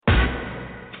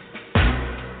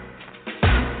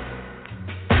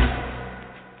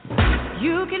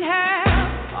You can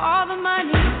have all the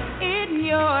money in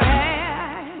your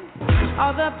hand,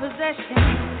 all the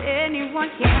possessions anyone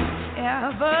can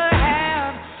ever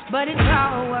have, but it's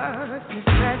all worthless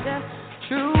treasure.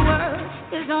 True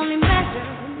worth is only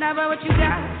measured not by what you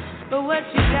got, but what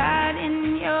you got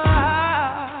in your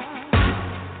heart.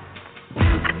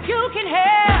 You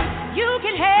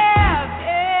can have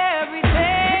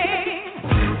everything,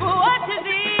 but what does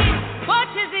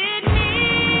it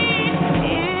mean?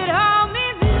 It all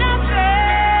means nothing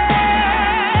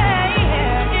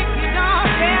if you don't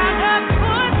stand up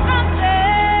for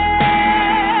something.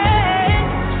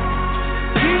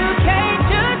 You can't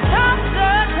just top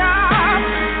the top,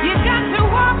 you got to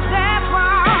walk that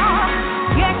walk.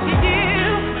 Yes, you do.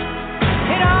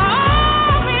 It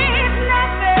all means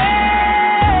nothing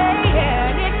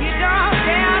if you don't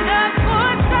stand up for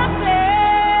something.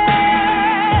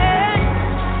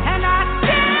 And I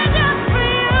stand up for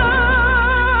you.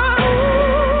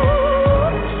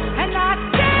 And I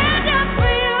stand up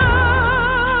for you.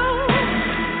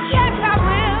 Yes, I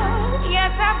will.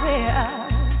 Yes, I will.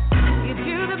 You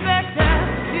do the best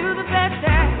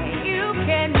that you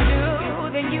can do.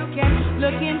 Then you can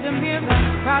look in the mirror,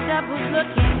 proud up who's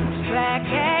looking back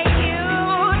at you.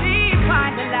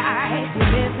 Define the life you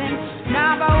live in,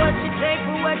 not by what you take,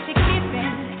 but what you're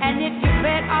giving. And if you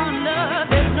bet on love,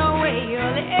 there's no way you'll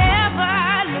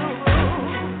ever lose.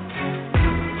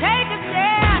 Take a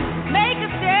stand, make a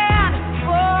stand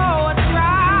for what's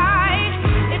right.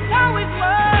 It's always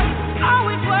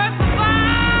worth the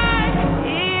fight.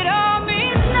 It all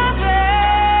means nothing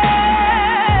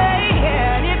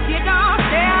if you don't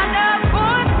stand up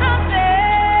for something.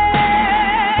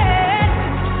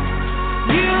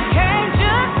 You can't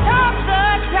just top the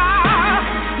top,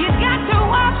 you got to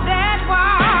walk that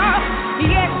walk.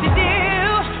 Yes, you do.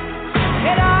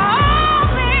 It all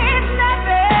means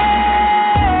nothing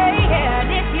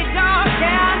if you don't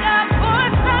stand up for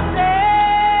something.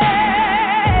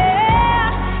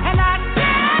 And I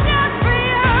stand up for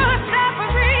you,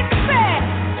 self-respect,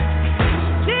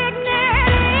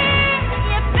 dignity.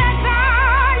 If that's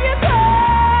all you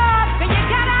got, then you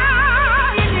got all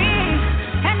you need.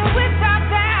 And without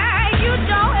that, you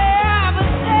don't ever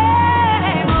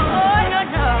say, oh,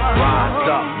 no. Rise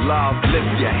up, love,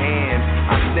 lift your hand.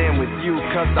 I stand with you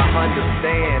cause I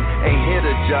understand. Ain't here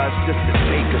to judge, just to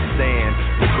take a stand.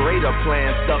 The greater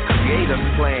plan's the creator's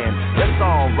plan. Let's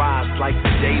all rise like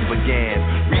the day began.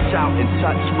 Reach out and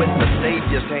touch with the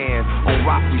Savior's hand. On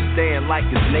rock we stand like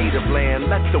his native land.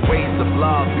 Let the ways of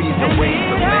love be the ways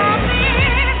of man.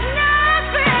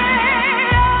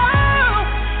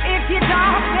 If you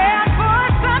don't stand for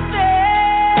something,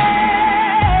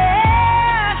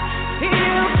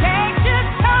 you can't just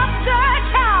talk the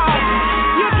talk.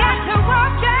 You got to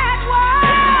walk that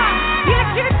walk. Yes,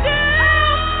 you do.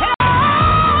 It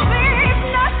all means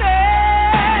nothing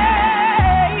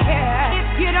if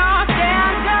you don't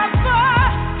stand up for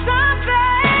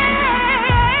something.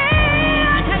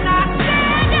 And I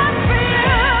stand up for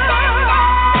you.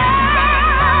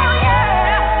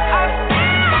 Yeah, I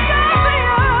stand up for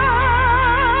you.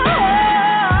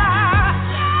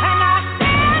 And I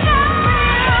stand up for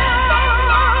you.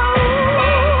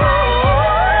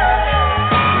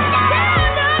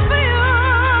 Stand up for you.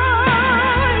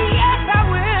 Yes, I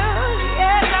will.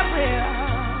 Yes, I will.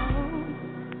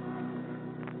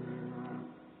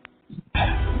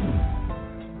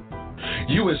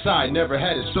 USI never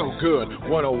had it so good.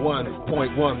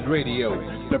 101.1 Radio,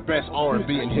 the best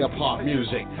R&B and hip hop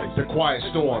music. The Quiet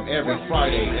Storm every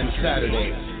Friday and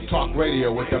Saturday. Talk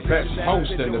radio with the best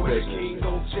host in the business.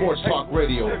 Sports Talk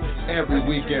Radio every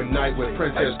weekend night with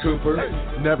Princess Cooper.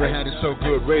 Never had it so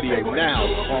good radio now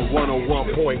on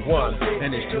 101.1,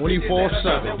 and it's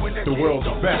 24/7. The world's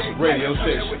best radio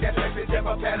station.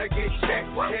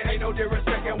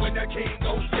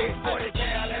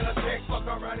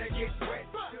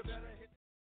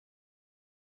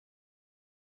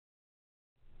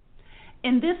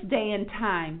 In this day and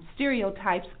time,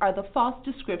 stereotypes are the false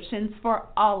descriptions for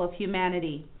all of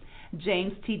humanity.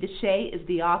 James T. DeShay is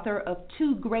the author of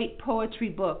 2 great poetry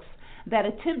books that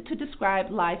attempt to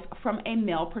describe life from a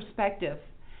male perspective.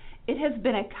 It has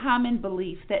been a common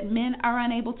belief that men are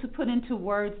unable to put into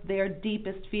words their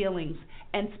deepest feelings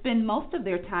and spend most of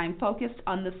their time focused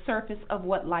on the surface of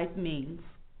what life means.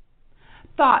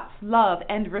 Thoughts, love,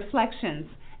 and reflections,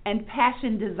 and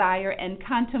passion, desire, and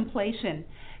contemplation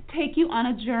take you on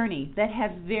a journey that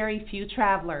has very few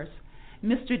travelers.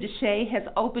 Mr. DeShay has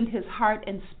opened his heart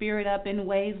and spirit up in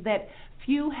ways that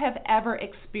few have ever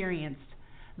experienced.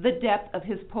 The depth of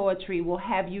his poetry will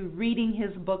have you reading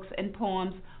his books and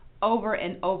poems over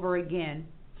and over again.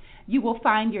 You will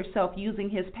find yourself using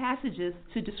his passages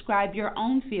to describe your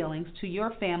own feelings to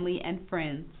your family and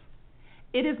friends.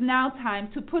 It is now time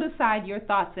to put aside your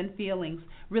thoughts and feelings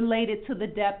related to the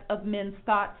depth of men's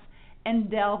thoughts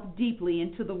and delve deeply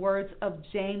into the words of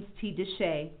James T.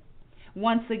 DeShay.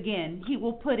 Once again, he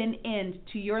will put an end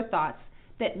to your thoughts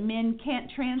that men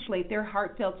can't translate their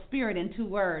heartfelt spirit into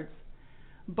words.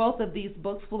 Both of these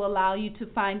books will allow you to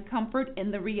find comfort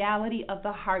in the reality of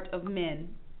the heart of men.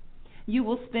 You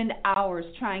will spend hours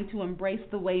trying to embrace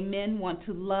the way men want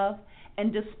to love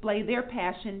and display their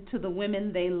passion to the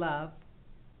women they love.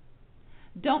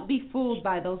 Don't be fooled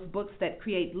by those books that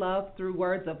create love through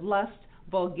words of lust,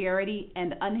 vulgarity,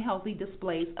 and unhealthy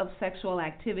displays of sexual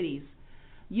activities.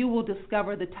 You will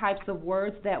discover the types of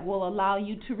words that will allow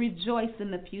you to rejoice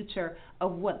in the future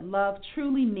of what love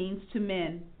truly means to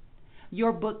men.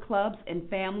 Your book clubs and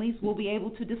families will be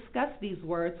able to discuss these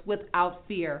words without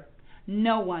fear.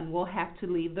 No one will have to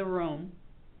leave the room.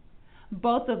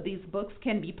 Both of these books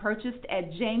can be purchased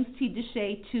at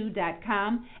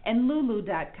jamestdeshay2.com and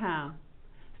lulu.com.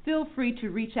 Feel free to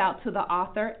reach out to the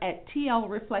author at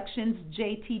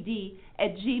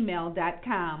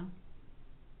tlreflectionsjtd@gmail.com.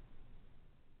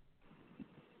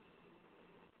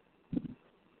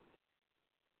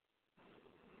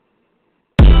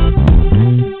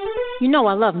 You know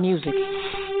I love music,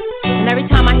 and every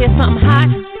time I hear something hot,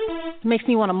 it makes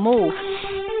me want to move.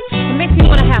 It makes me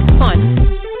want to have fun,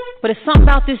 but it's something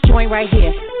about this joint right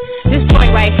here. This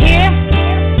joint right here,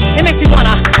 it makes me want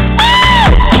to,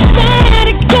 let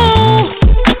it go.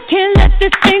 Can't let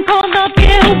this thing called love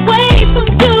get away from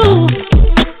you.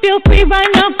 Feel free right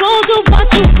now, go do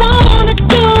what you want to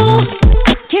do.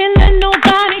 Can't let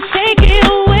nobody take it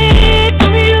away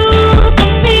from you,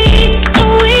 from me,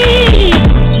 from we.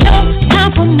 No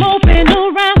time for moping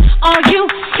around, are you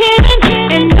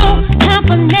kidding? And no time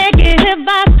for negative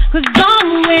vibes, cause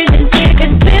I'm winning.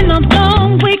 It's been a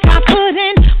long week, I put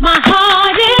in my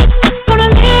heart in. Gonna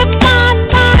live my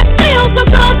life, feel so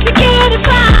close to get it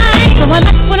right. So I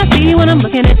like what I see when I'm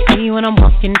looking at me, when I'm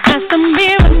walking past the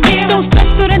mirror. Don't stress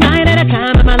through the night at a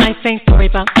time in my life, ain't sorry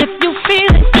about if you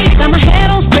feel it. Got my head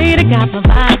on straight, I got my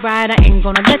vibe right, I ain't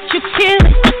gonna let you kill it.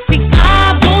 See,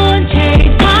 I won't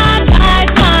change my life,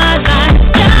 my life.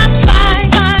 Just bye,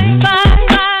 bye, bye,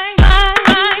 bye, bye,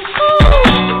 bye.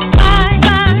 Ooh, bye,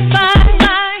 bye, bye,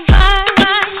 bye, bye,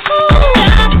 bye. Ooh,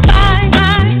 just bye, bye,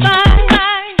 bye,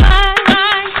 bye, bye,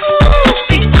 bye. Ooh,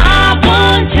 see, I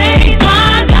won't change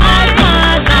my life,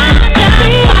 my life. Just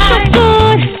feel so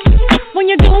good when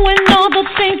you're doing all the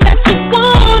things that you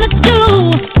wanna do.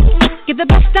 Get the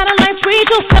best out of life, treat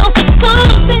yourself to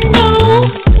something new.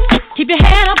 Keep your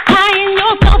head up high in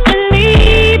yourself,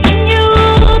 believe in you,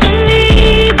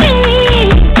 believe in me.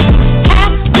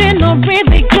 Having a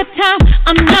really good time,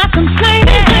 I'm not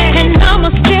complaining, and I'ma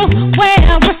still wear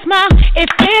a smile if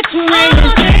it's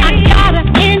raining. I gotta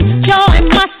enjoy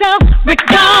myself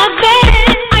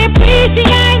regardless. I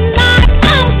appreciate life,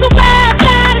 I'm so glad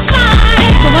that it's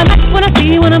mine. So I like what I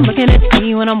see when I'm looking at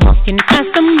me, when I'm walking past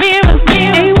the mirror.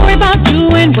 Ain't worried about you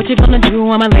and what you're gonna do.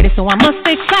 I'm a lady, so I must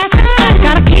stay classy.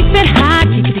 Gotta keep it high,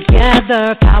 keep it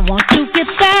together. If I want to get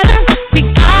better,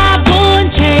 see, I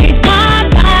won't change my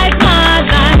life, my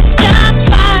life. Just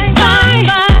bye, bye,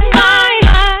 bye, bye,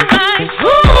 bye.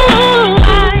 Ooh,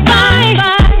 bye, bye,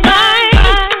 bye, bye,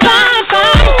 bye,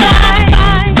 bye,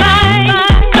 bye, bye,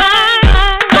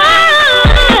 bye,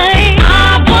 bye. I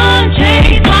won't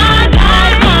change my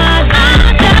life, my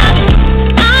life.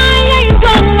 I ain't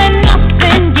gonna let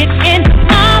nothing get in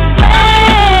my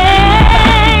way.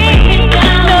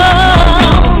 No,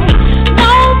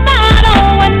 no matter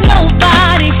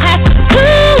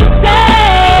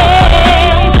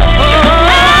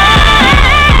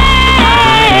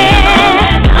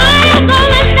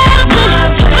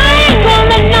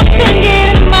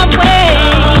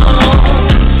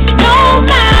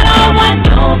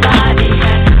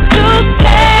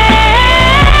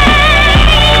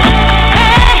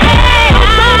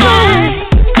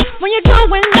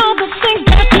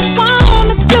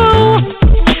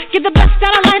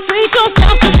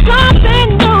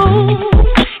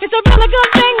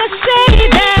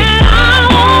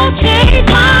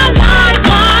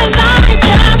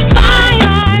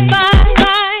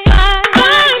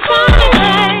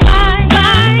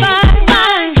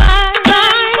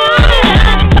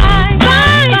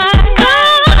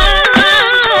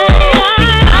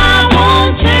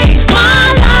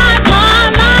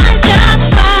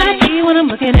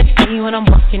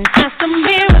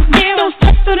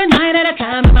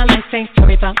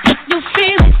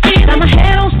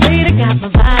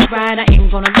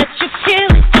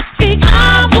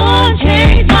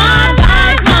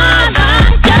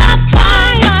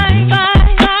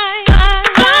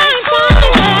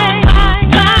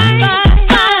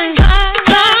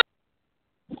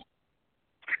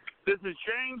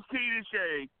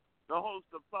the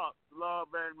host of Thoughts,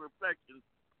 Love, and Reflections,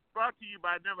 brought to you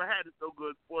by Never Had It So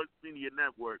Good Sports Media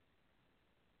Network.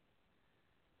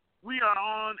 We are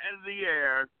on the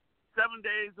air 7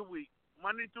 days a week,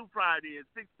 Monday through Friday at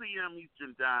 6 p.m.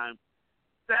 Eastern Time,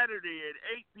 Saturday at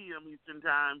 8 p.m. Eastern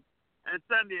Time, and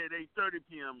Sunday at 8:30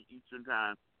 p.m. Eastern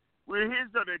Time. We're here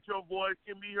so that your voice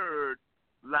can be heard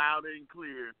loud and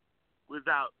clear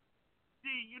without.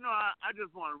 See, I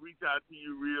just want to reach out to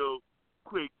you real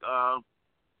quick.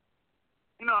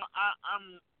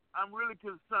 I'm really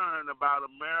concerned about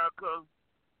America,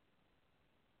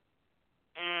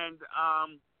 and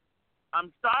I'm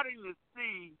starting to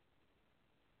see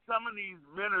some of these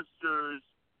ministers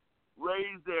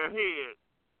raise their head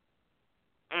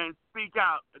and speak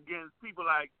out against people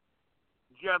like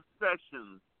Jeff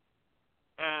Sessions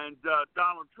and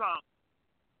Donald Trump.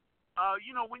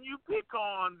 When you pick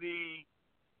on the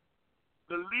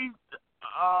least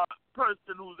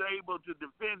person who's able to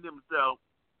defend himself,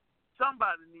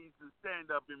 somebody needs to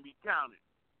stand up and be counted.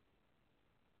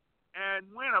 And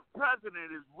when a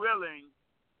president is willing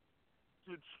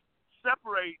to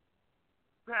separate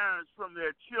parents from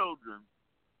their children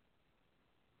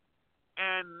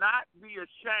and not be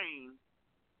ashamed,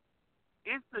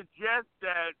 it suggests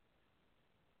that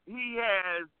he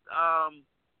has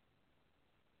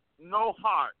no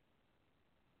heart,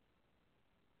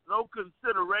 no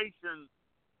consideration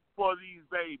for these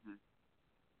babies.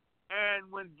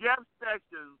 And when Jeff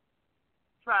Sessions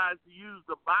tries to use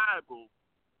the Bible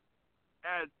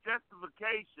as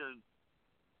justification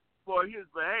for his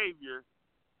behavior,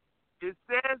 it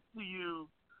says to you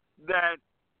that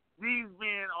these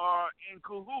men are in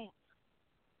cahoots.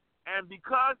 And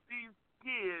because these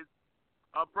kids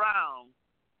are brown,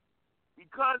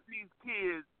 because these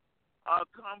kids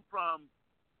come from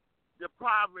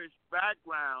impoverished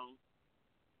backgrounds,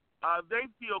 they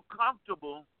feel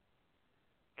comfortable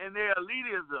in their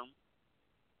elitism,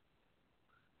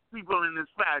 people in this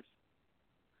fashion.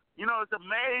 It's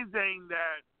amazing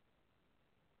that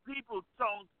people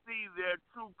don't see their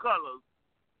true colors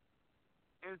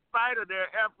in spite of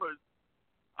their efforts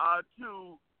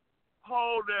to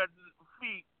hold their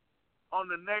feet on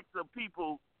the necks of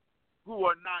people who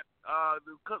are not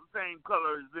the same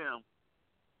color as them.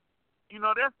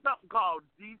 There's something called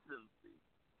decency.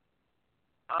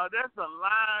 There's a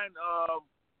line of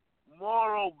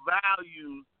moral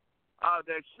values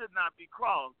that should not be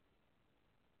crossed.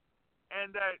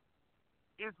 And that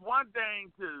it's one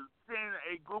thing to send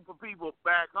a group of people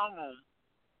back home.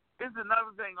 It's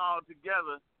another thing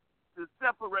altogether to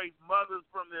separate mothers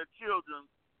from their children,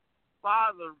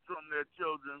 fathers from their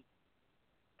children,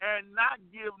 and not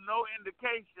give no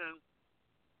indication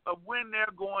of when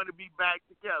they're going to be back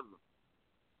together.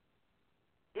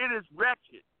 It is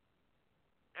wretched.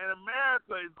 And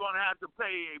America is going to have to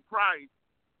pay a price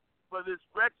for this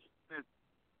wretchedness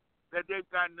that they've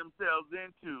gotten themselves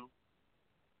into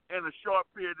in a short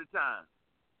period of time.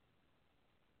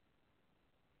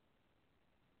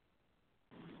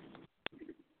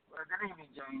 Well, good evening,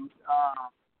 James. I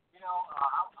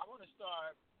want to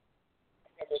start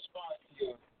in response to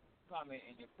your comment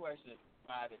and your question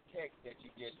by the text that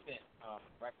you just sent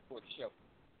right before the show.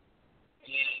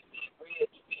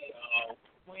 And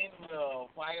when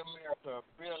white America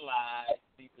realized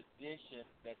the position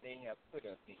that they have put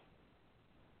us in,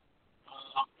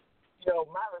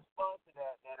 my response to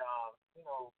that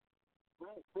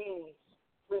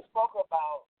we spoke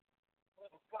about, we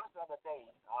discussed the other day,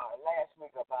 last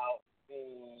week, about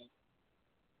the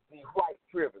white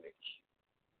privilege.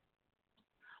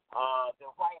 The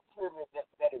white privilege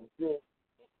that exists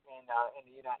in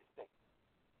the United States.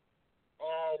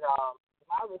 And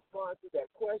my response to that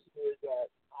question is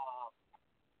that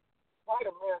white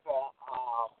America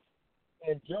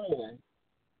enjoys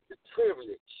the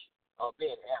privilege of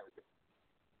being arrogant.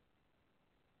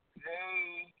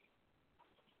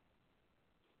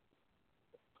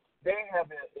 They have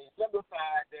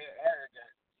exemplified their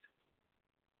arrogance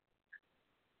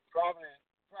probably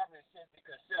since the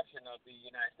conception of the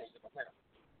United States of America,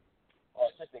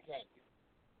 or since they came here.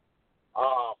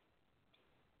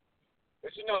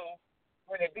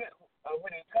 But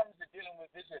when it comes to dealing with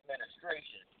this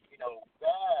administration,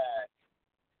 God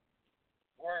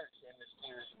works in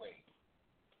mysterious ways.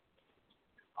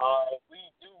 We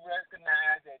do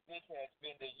recognize that this has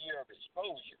been the year of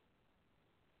exposure.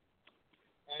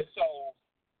 And so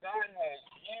God has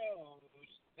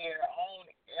used their own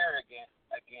arrogance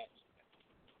against them,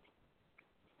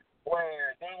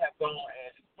 where they have gone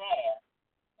as far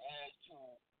as to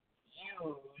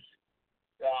use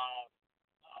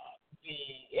the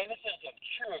innocence of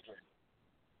children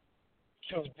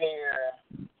to their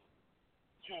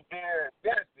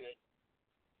benefit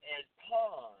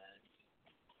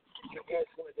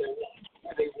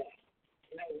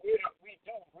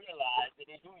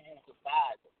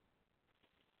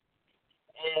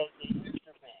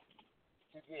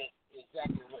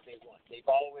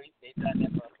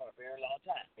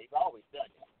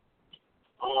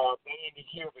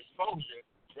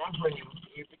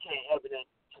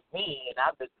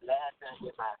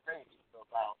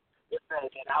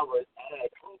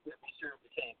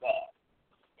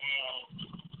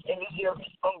in this year of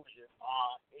exposure,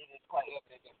 it is quite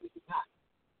evident that we do not.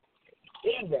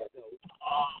 In that, though,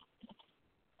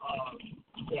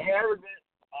 the arrogance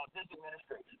of this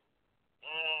administration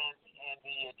and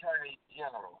the Attorney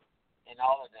General and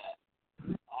all of that,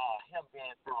 him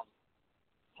being from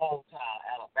hometown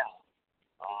Alabama,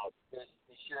 the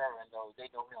sheriff and those, they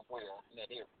know him well in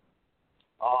that area.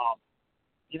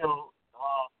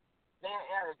 Their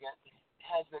arrogance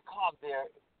has become their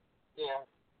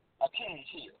Achilles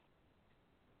heel,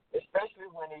 especially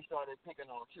when they started picking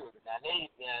on children. Now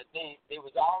they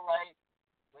was all right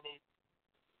when they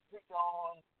picked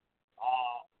on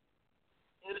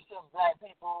innocent black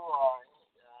people or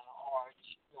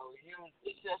used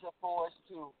excessive force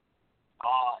to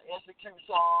execute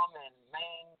some and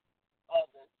maim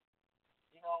others.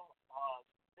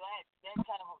 That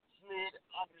kind of slid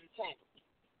under the table.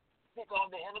 Pick on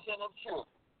the innocent of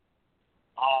children.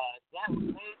 That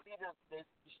may be the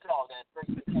straw that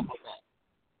breaks the camel's back,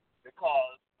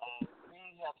 because we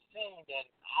have seen that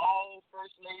all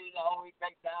first ladies all the way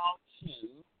back down to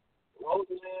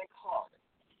Rosalynn Carter,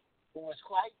 who was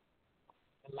quite,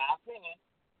 in my opinion,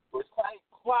 was quite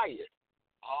quiet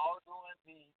all during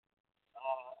the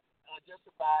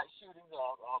unjustified shootings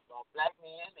of black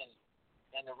men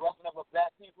and the roughing up of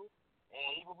black people.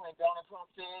 And even when Donald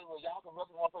Trump said, well, y'all can rough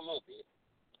them up a little bit,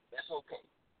 that's okay.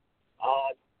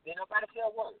 Then nobody said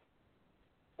a word.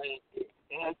 But it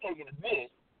has taken a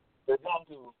minute for them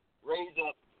to raise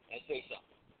up and say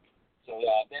something. So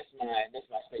that's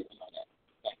my statement on that.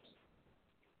 Thank you.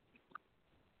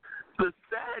 The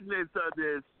sadness of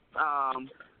this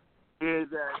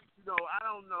is that, I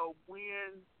don't know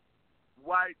when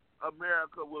white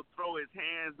America will throw its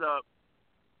hands up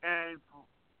and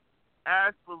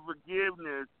ask for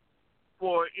forgiveness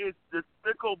for its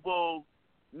despicable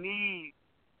need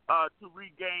to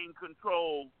regain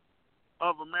control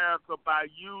of America by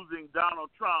using Donald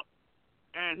Trump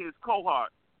and his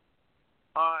cohort.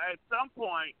 At some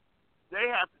point,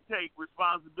 they have to take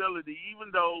responsibility,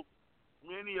 even though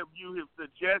many of you have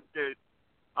suggested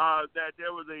that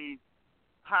there was a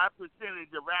high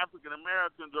percentage of African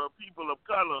Americans or people of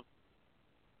color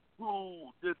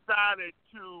who decided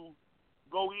to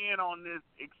go in on this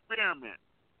experiment.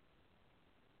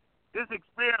 This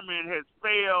experiment has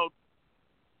failed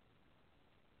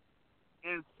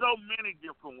in so many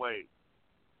different ways,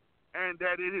 and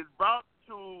that it has brought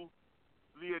to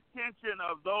the attention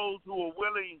of those who are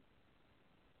willing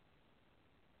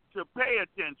to pay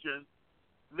attention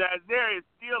that there is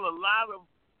still a lot of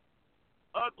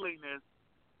ugliness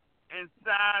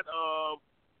inside of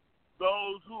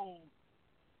those who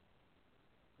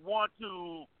want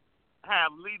to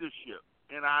have leadership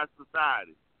in our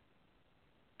society.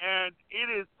 And it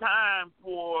is time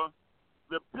for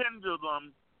the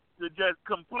pendulum to just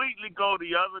completely go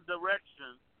the other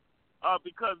direction,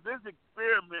 because this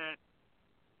experiment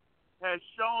has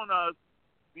shown us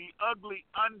the ugly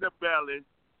underbelly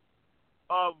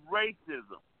of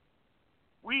racism.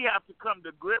 We have to come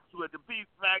to grips with the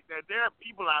fact that there are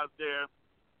people out there,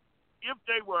 if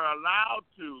they were allowed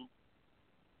to,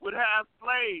 would have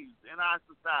slaves in our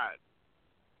society.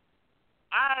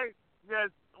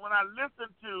 When I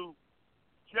listen to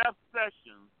Jeff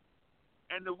Sessions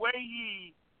and the way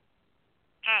he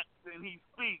acts and he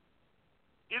speaks,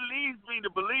 it leads me to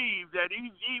believe that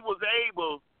he was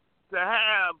able to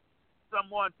have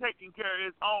someone taking care of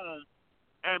his home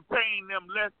and paying them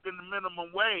less than the minimum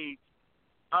wage,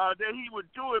 that he would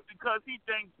do it because he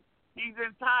thinks he's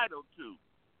entitled to.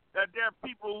 That there are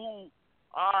people who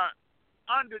are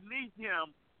underneath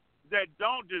him that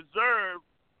don't deserve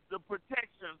the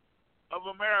protection of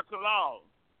American laws.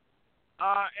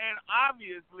 And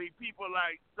obviously people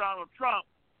like Donald Trump,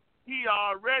 he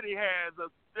already has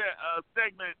a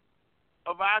segment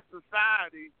of our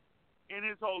society in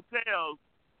his hotels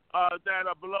that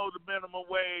are below the minimum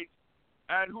wage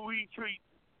and who he treats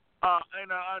in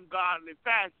an ungodly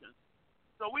fashion.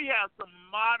 So we have some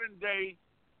modern day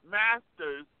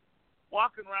masters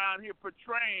walking around here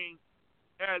portraying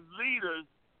as leaders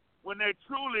when they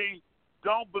truly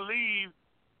don't believe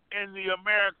in the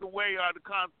American way or the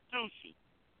Constitution.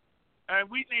 And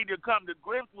we need to come to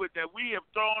grips with that. We have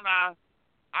thrown our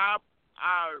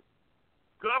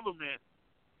government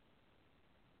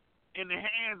in the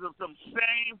hands of some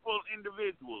shameful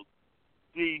individuals.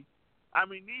 These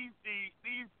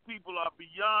people are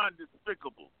beyond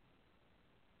despicable.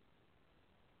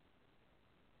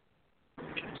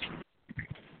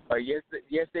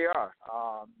 Yes, they are.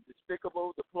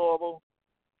 Despicable, deplorable,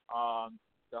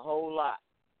 the whole lot.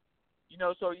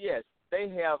 So yes, they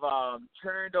have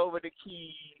turned over the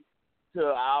keys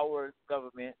to our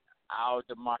government, our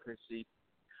democracy,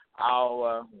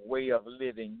 our way of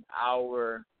living,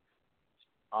 our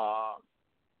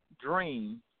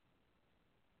dream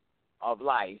of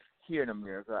life here in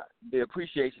America, the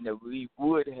appreciation that we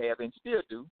would have and still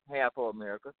do have for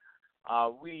America.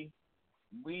 We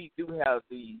do have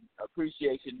the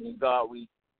appreciation in God. We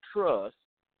trust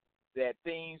that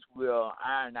things will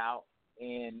iron out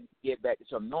and get back to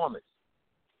some normal,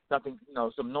 some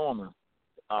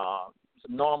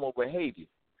normal behavior.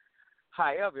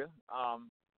 However,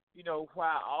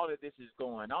 while all of this is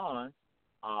going on,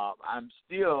 I'm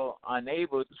still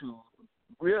unable to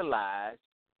realize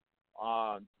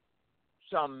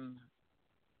something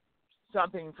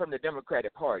from the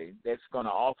Democratic Party that's going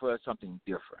to offer us something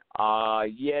different.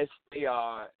 Yes, they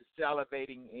are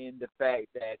salivating in the fact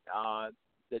that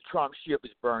the Trump ship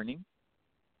is burning.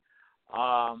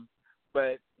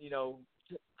 But,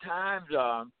 times,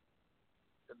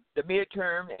 the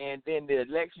midterm and then the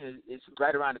election is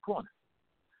right around the corner.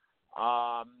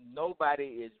 Nobody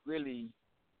is really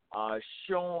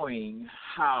showing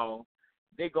how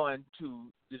they're going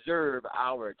to deserve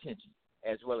our attention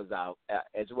as well as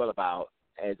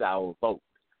our vote.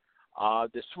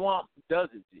 The swamp does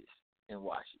exist in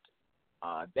Washington.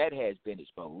 That has been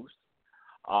exposed.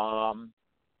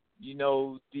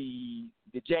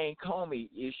 The Jane Comey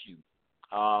issue,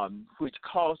 which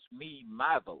cost me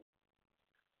my vote,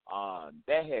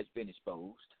 that has been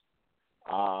exposed.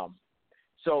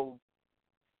 So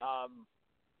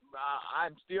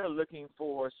I'm still looking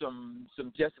for some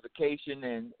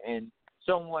justification and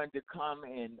someone to come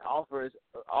and offer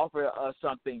us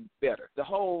something better. The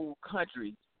whole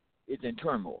country is in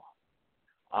turmoil,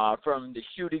 from the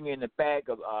shooting in the back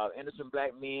of innocent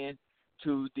black men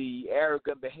to the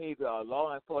arrogant behavior of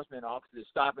law enforcement officers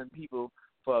stopping people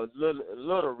for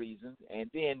little reasons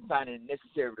and then finding it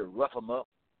necessary to rough them up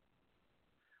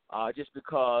just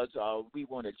because we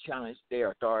want to challenge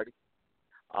their authority.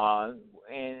 And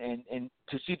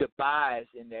to see the bias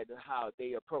in that, how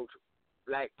they approach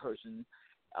black persons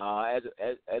as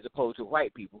opposed to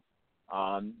white people.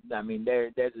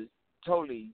 There's a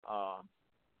totally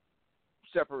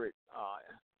separate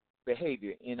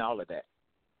behavior in all of that.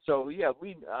 So yeah,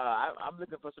 I'm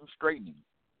looking for some straightening,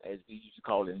 as we used to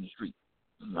call it in the street.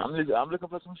 I'm looking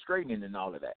for some straightening in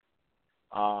all of that.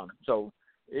 So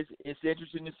it's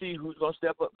interesting to see who's going to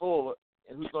step up forward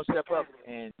and who's going to step up.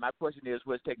 And my question is,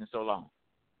 what's taking so long?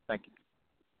 Thank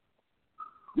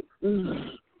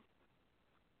you.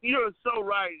 You're so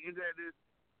right in that it's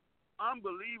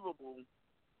unbelievable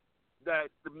that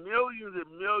the millions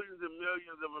and millions and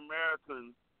millions of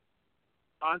Americans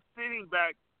are sitting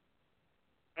back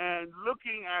and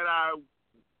looking at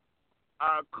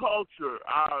our culture,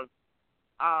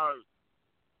 our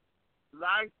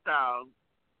lifestyle,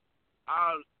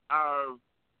 our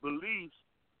beliefs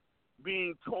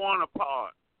being torn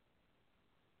apart.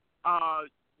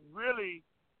 Really,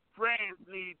 France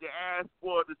need to ask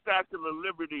for the Statue of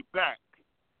Liberty back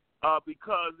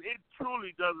because it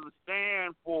truly doesn't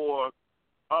stand for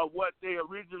what they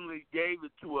originally gave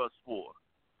it to us for.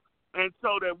 And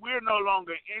so that we're no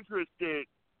longer interested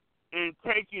in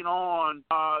taking on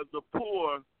the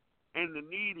poor and the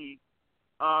needy.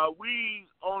 We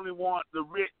only want the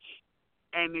rich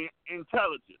and the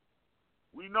intelligent.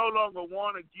 We no longer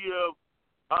want to give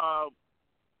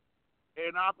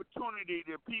an opportunity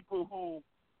to people who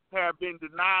have been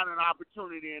denied an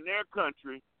opportunity in their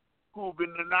country, who've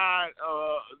been denied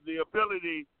the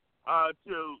ability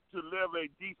to live a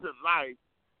decent life.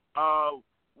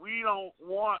 We don't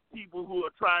want people who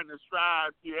are trying to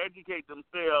strive to educate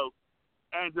themselves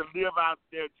and to live out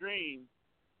their dreams.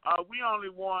 We only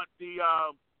want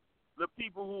the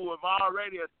people who have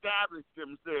already established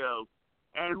themselves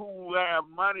and who have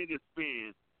money to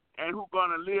spend and who are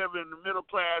going to live in the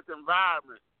middle-class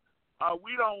environment.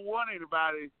 We don't want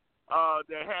anybody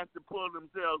that has to pull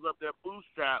themselves up their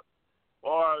bootstraps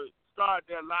or start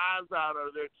their lives out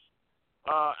of their,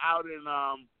 out in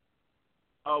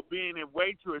being in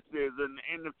waitresses and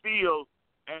in the field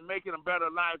and making a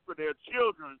better life for their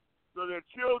children so their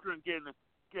children can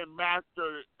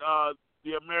master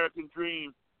the American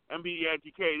dream and be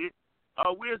educated.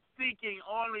 We're seeking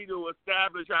only to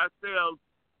establish ourselves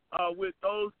with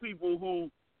those people who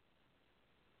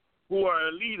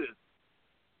are elitists.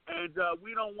 And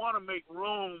we don't want to make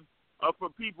room for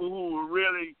people who are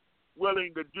really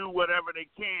willing to do whatever they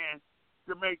can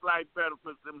to make life better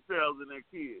for themselves and their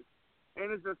kids.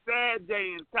 And it's a sad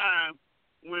day and time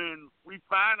when we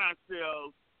find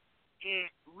ourselves in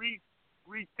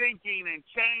rethinking and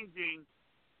changing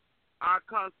our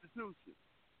Constitution,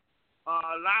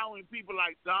 allowing people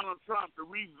like Donald Trump to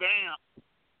revamp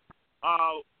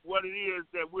what it is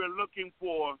that we're looking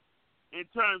for in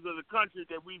terms of the country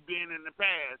that we've been in the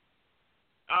past.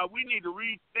 We need to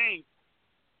rethink,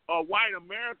 or white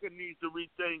America needs to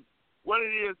rethink what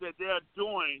it is that they're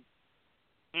doing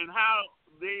and how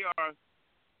they are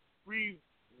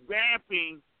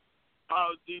revamping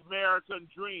the American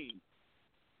dream.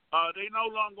 They no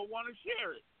longer want to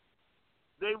share it.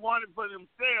 They want it for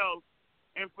themselves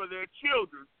and for their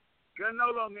children. They're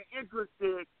no longer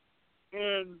interested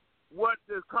in what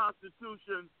the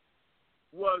Constitution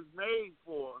was made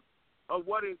for, or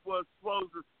what it was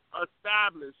supposed to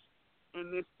establish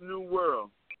in this new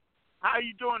world. How are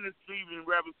you doing this evening,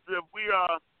 Reverend Smith? We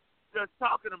are just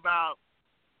talking about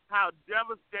how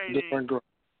devastating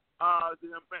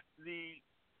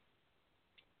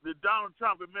the Donald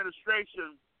Trump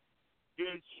administration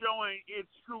is showing its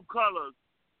true colors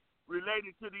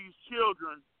related to these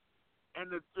children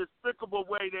and the despicable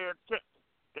way they're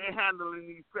handling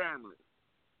these families.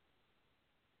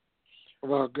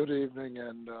 Well, good evening,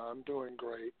 and I'm doing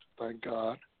great, thank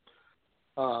God.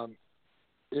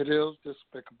 It is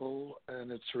despicable,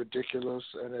 and it's ridiculous,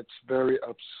 and it's very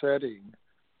upsetting,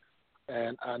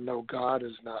 and I know God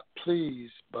is not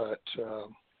pleased, but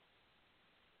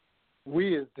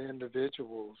we as the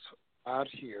individuals out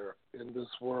here in this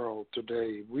world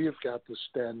today, we have got to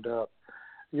stand up.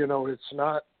 You know, it's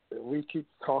not, we keep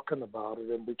talking about it,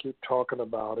 and we keep talking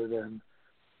about it, and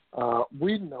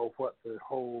we know what the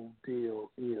whole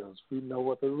deal is. We know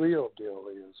what the real deal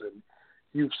is, and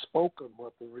you've spoken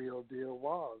what the real deal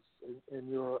was in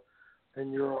your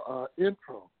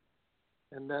intro,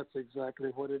 and that's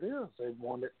exactly what it is. They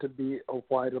want it to be a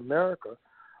white America,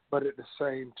 but at the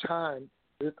same time,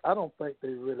 I don't think they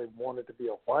really want it to be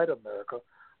a white America,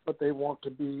 but they want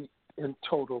to be in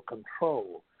total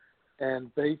control,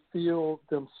 and they feel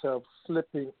themselves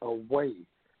slipping away,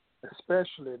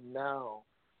 especially now.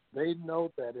 They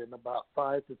know that in about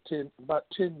 10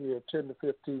 to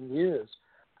 15 years,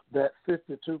 that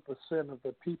 52% of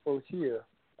the people here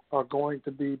are going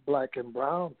to be black and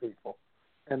brown people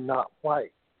and not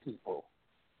white people.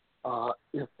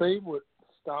 If they would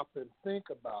stop and think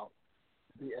about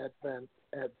the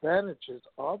advantages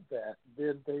of that,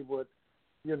 then they would,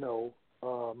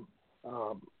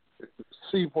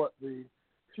 see what the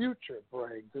future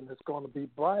brings, and it's going to be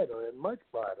brighter and much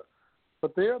brighter.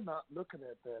 But they're not looking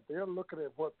at that. They're looking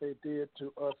at what they did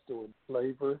to us during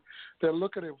slavery. They're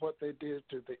looking at what they did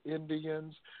to the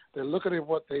Indians. They're looking at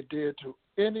what they did to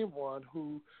anyone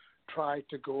who tried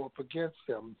to go up against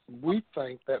them. We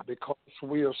think that because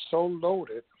we are so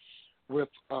loaded with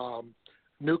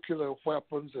nuclear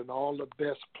weapons and all the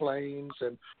best planes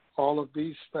and all of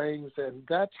these things, and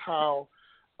that's how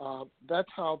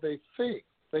they think.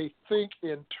 They think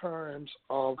in terms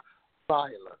of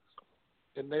violence.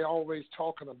 And they're always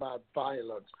talking about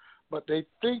violence, but they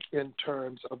think in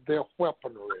terms of their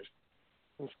weaponry.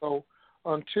 And so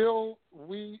until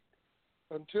we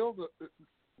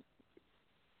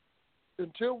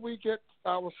get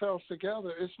ourselves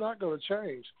together, it's not going to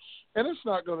change. And it's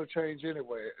not going to change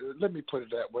anyway. Let me put it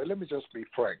that way. Let me just be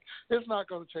frank. It's not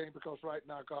going to change because right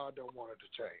now God don't want it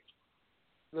to change.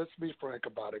 Let's be frank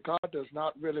about it. God does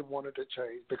not really want it to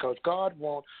change because God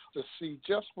wants to see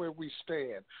just where we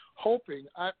stand, hoping,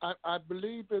 I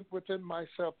believe it within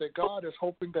myself that God is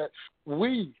hoping that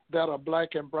we that are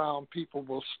black and brown people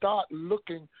will start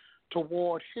looking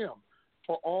toward him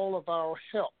for all of our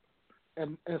help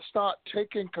and start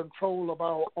taking control of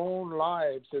our own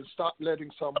lives and stop letting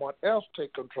someone else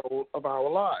take control of our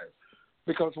lives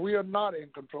because we are not in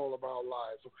control of our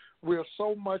lives. We are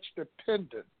so much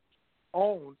dependent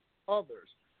on others,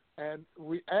 and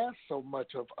we ask so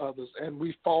much of others, and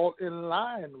we fall in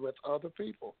line with other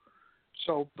people.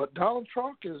 So, but Donald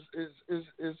Trump is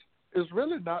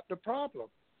really not the problem.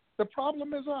 The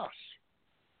problem is us.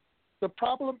 The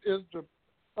problem is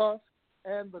us,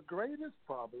 and the greatest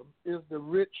problem is the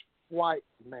rich white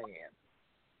man.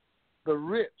 The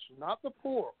rich, not the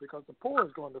poor, because the poor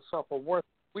is going to suffer worse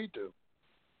than we do.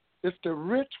 It's the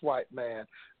rich white man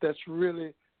that's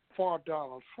really for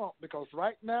Donald Trump, because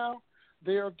right now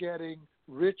they're getting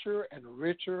richer and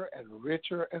richer and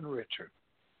richer and richer.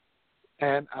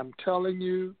 And I'm telling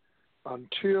you,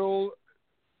 until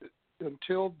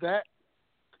that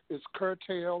is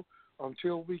curtailed,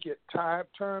 until we get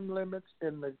term limits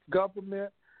in the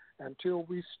government, until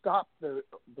we stop the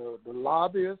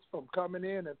lobbyists from coming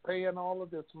in and paying all of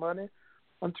this money,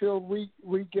 until we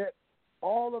get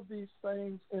all of these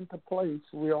things into place,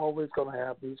 we're always going to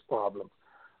have these problems.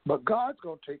 But God's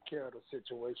going to take care of the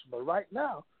situation. But right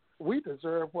now, we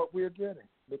deserve what we're getting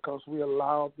because we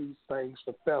allowed these things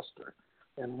to fester.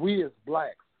 And we as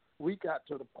blacks, we got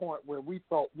to the point where we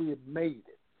thought we had made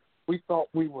it. We thought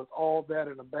we was all that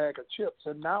in a bag of chips,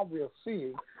 and now we're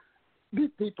seeing these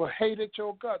people hated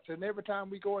your guts. And every time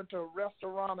we go into a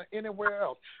restaurant or anywhere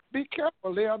else, be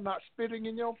careful they are not spitting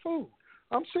in your food.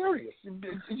 I'm serious.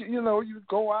 You know, you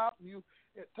go out and you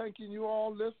thinking you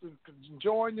all this and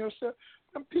enjoying yourself,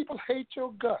 and people hate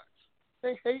your guts.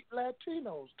 They hate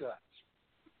Latinos' guts.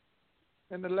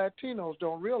 And the Latinos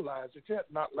don't realize it yet,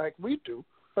 not like we do,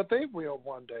 but they will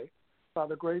one day. By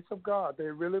the grace of God, they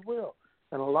really will.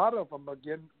 And a lot of them are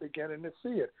beginning to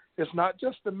see it. It's not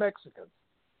just the Mexicans,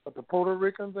 but the Puerto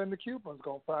Ricans and the Cubans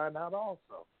going to find out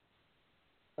also.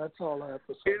 That's all I have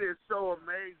to say. It is so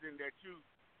amazing that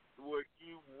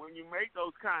when you make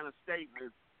those kind of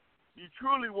statements, you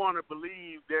truly want to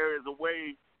believe there is a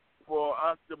way for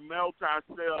us to melt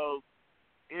ourselves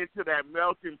into that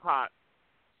melting pot.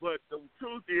 But the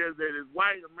truth is that as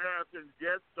white Americans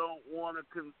just don't want to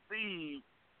conceive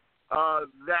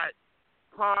that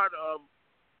part of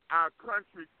our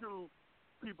country to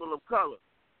people of color.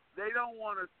 They don't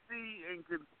want to see and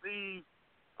conceive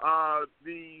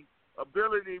the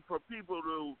ability for people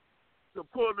to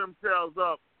pull themselves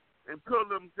up and pull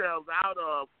themselves out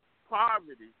of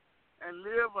poverty and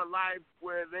live a life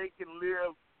where they can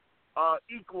live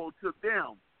equal to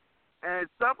them. And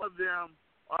some of them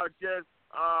are just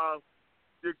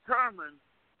determined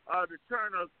to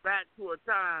turn us back to a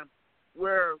time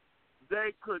where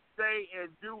they could say and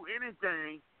do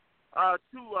anything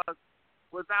to us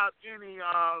without any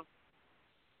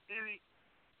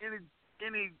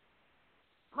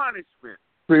punishment.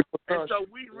 And so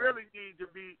we really need to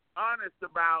be honest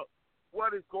about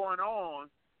what is going on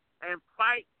and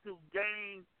fight to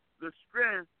gain the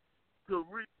strength to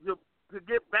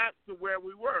get back to where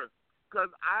we were. Because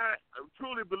I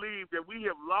truly believe that we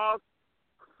have lost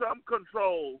some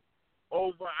control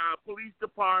over our police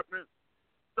department,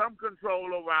 some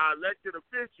control over our elected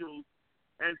officials,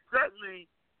 and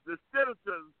certainly the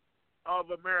citizens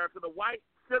of America, the white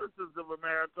citizens of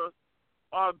America,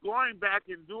 are going back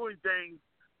and doing things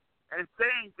and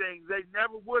saying things they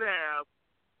never would have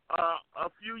a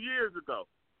few years ago.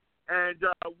 And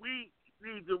we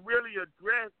need to really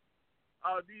address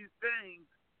these things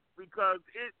because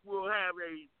it will have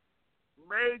a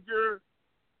major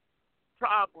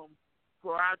problem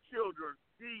for our children.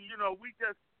 See, you know, we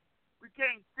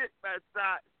can't sit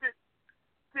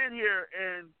here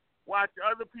and watch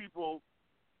other people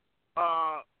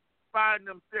find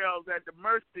themselves at the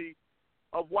mercy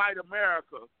of white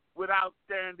America without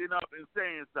standing up and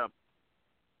saying something.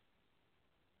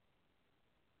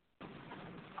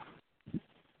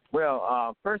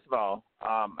 Well, first of all,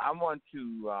 I want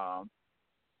to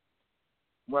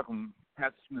welcome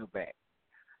Pastor Smith back.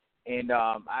 And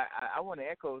I want to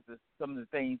echo some of the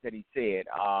things that he said.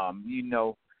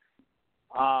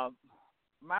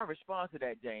 My response to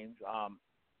that, James,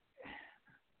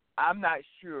 I'm not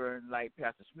sure, like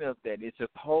Pastor Smith, that it's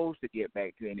supposed to get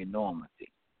back to any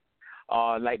normalcy,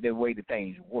 like the way the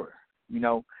things were.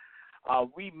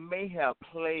 We may have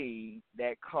played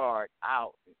that card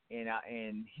out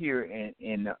in here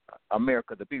in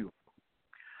America the Beautiful.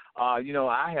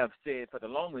 I have said for the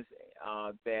longest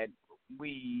that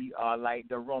we are like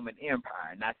the Roman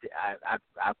Empire, and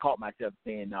I caught myself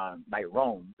saying like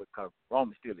Rome because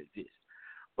Rome still exists,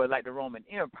 but like the Roman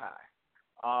Empire.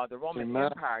 The Roman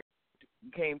Empire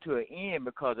came to an end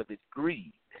because of its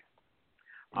greed.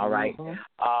 All right.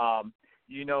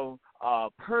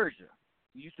 Persia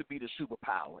used to be the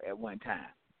superpower at one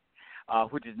time,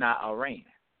 which is now Iran.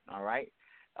 All right.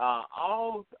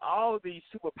 All these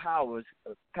superpowers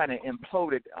kind of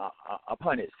imploded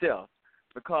upon itself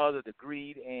because of the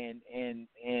greed and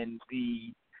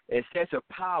the excessive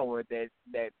power that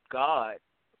God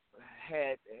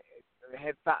had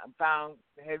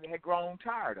grown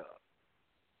tired of.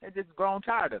 Had just grown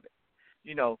tired of it,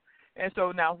 And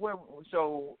so now,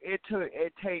 it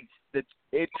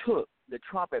took the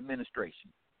Trump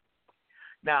administration.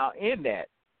 Now, in that,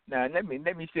 let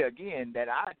me say again that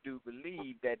I do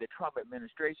believe that the Trump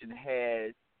administration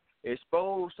has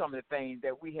exposed some of the things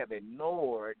that we have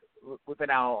ignored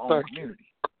within our own community.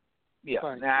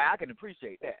 Yeah, now I can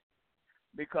appreciate that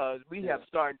because we have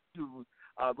started to.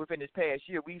 Within this past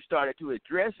year, we've started to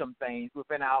address some things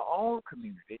within our own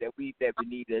community that we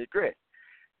need to address,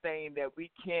 saying that we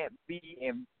can't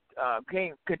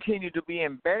continue to be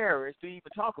embarrassed to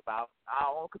even talk about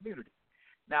our own community.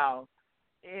 Now,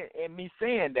 in me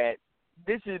saying that,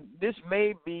 this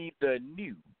may be the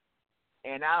new,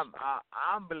 and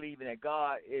I'm believing that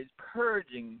God is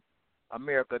purging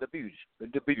America the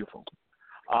beautiful.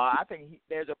 I think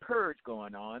there's a purge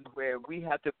going on where we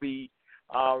have to be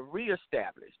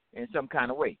reestablished in some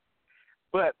kind of way.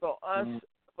 But for us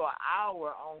for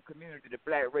our own community, the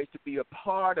black race, to be a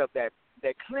part of that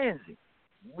cleansing,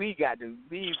 we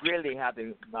really have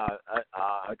to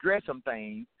address some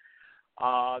things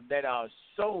that are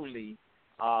solely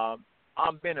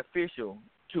unbeneficial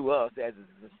to us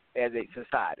as a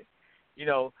society.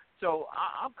 So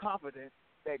I'm confident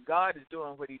that God is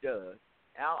doing what He does.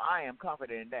 I am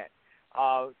confident in that.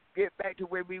 Get back to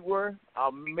where we were,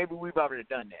 maybe we've already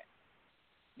done that.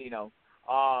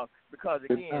 Because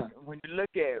again, when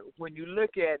you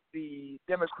look at the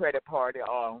Democratic Party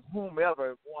or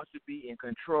whomever wants to be in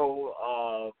control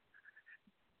of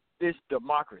this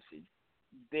democracy,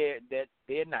 they're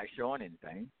not showing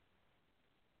anything.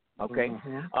 Okay,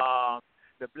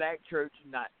 the black church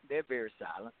they're very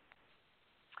silent.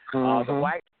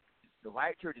 The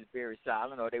white church is very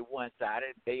silent, or they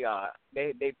one-sided.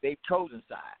 They've chosen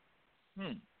side.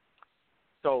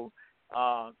 So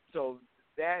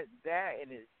that in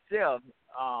itself,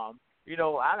 I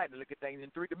like to look at things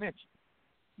in three dimensions.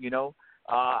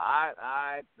 I'm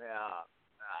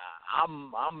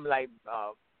like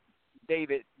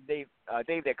David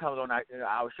that comes on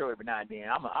our show every now and then.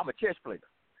 I'm a chess player.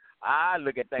 I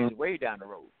look at things way down the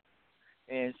road,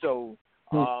 and so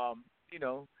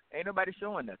ain't nobody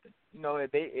showing nothing.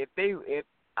 If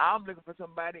I'm looking for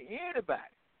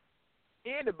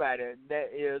anybody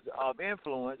that is of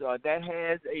influence or that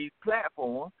has a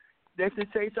platform that can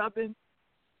say something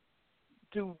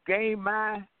to gain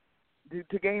my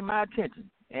attention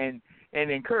and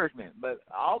encouragement. But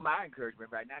all my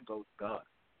encouragement right now goes to God.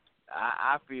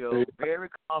 I feel very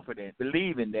confident,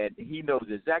 believing that He knows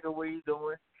exactly what He's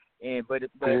doing. But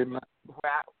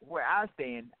where I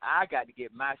stand, I got to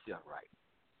get myself right.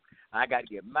 I got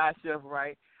to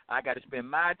spend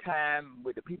my time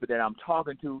with the people that I'm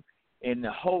talking to in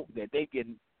the hope that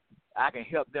I can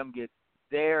help them get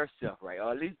their self right,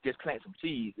 or at least just plant some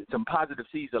seeds, some positive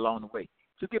seeds along the way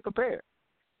to get prepared.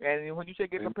 And when you say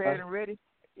get prepared and ready,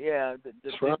 the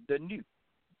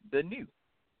new.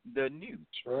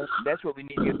 That's what we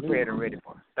need to get prepared and ready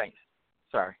for. Thanks.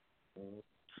 Sorry.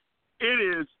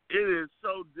 It is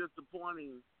so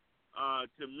disappointing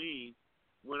to me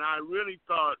when I really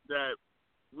thought that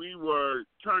we were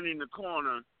turning the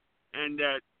corner and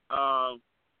that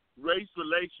race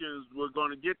relations were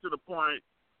going to get to the point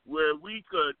where we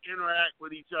could interact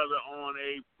with each other on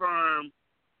a firm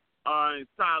and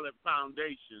solid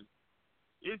foundation.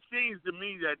 It seems to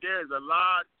me that there is a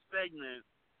large segment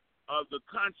of the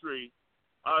country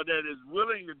that is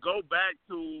willing to go back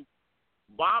to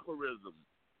barbarism,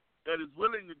 that is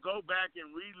willing to go back and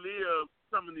relive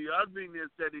some of the ugliness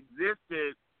that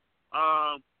existed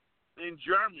in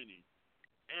Germany.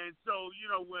 And so,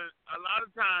 when a lot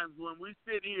of times when we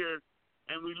sit here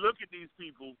and we look at these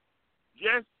people,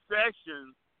 Jeff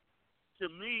Sessions, to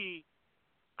me,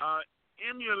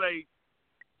 emulates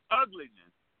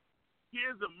ugliness.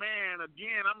 Here's a man,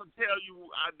 again, I'm going to tell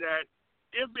you that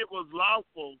if it was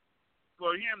lawful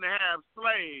for him to have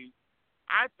slaves,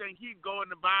 I think he'd go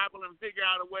in the Bible and figure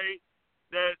out a way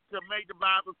to make the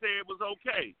Bible say it was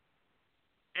okay.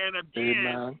 And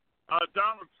again,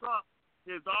 Donald Trump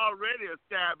has already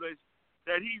established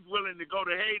that he's willing to go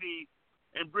to Haiti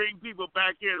and bring people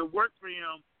back here to work for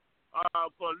him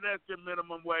for less than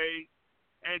minimum wage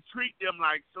and treat them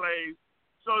like slaves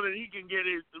so that he can get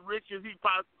as rich as he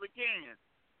possibly can.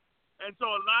 And so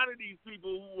a lot of these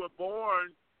people who were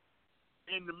born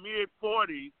in the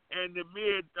mid-40s and the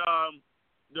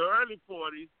early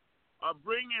 40s are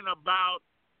bringing about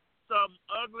some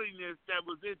ugliness that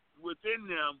was within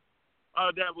them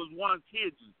that was once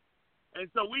hidden. And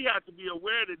so we have to be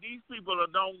aware that these people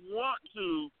don't want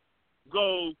to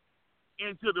go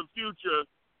into the future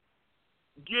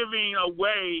giving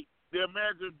away the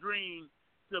American dream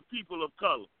to people of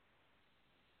color.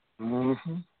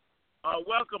 Welcome,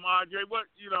 RJ.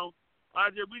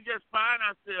 RJ, we just find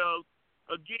ourselves,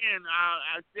 again,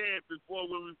 I said before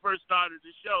when we first started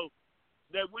the show,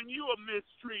 that when you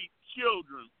mistreat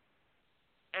children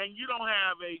and you don't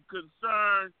have a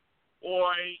concern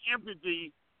or an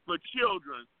empathy for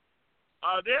children,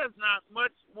 there's not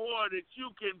much more that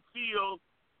you can feel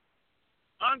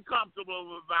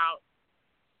uncomfortable about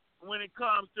when it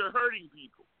comes to hurting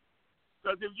people.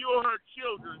 Because if you hurt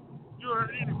children, you hurt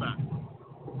anybody.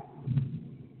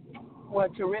 Well,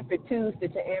 terrific Tuesday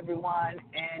to everyone,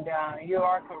 and you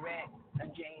are correct,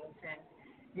 James. And,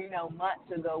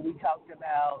 months ago we talked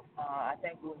about, I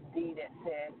think it was Dee that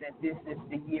said that this is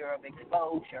the year of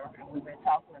exposure, and we've been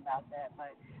talking about that,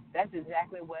 but that's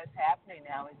exactly what's happening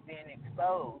now. It's being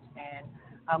exposed, and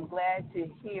I'm glad to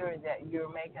hear that you're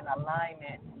making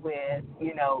alignment with,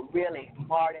 really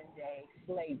modern-day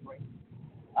slavery.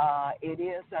 It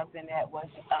is something that was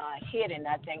hidden.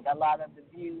 I think a lot of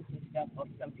the views and stuff of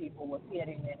some people was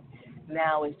hidden, and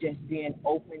now it's just being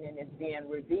open and it's being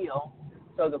revealed.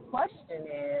 So the question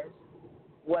is,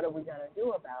 what are we going to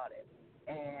do about it?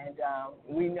 And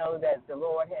we know that the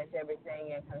Lord has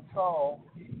everything in control,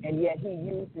 and yet he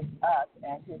uses us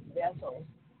as his vessels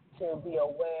to be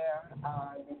aware,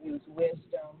 to use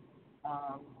wisdom.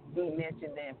 He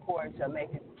mentioned the importance of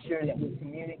making sure that we're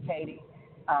communicating,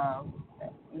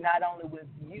 not only with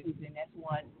youth, and that's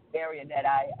one area that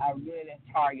I really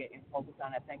target and focus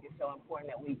on. I think it's so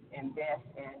important that we invest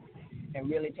in and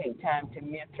really take time to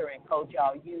mentor and coach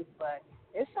our youth, but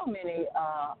there's so many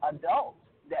adults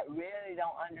that really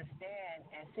don't understand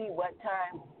and see what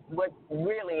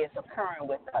really is occurring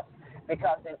with us.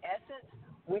 Because in essence,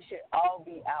 we should all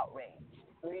be outraged.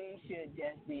 We should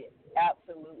just be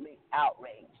absolutely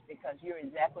outraged, because you're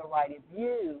exactly right. If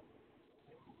you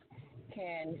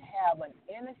can have an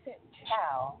innocent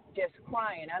child just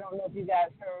crying, I don't know if you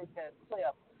guys heard the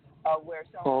clip where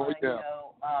someone,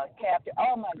 captured.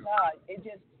 Oh my God! It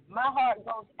just, my heart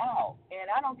goes out,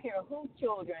 and I don't care whose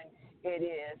children it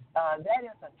is. That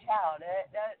is a child.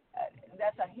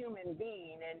 That's a human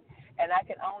being, and I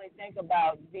can only think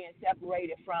about being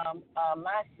separated from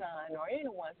my son or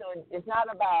anyone. So it's not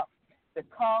about the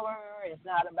color. It's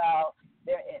not about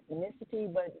their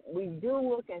ethnicity, but we do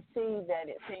look and see that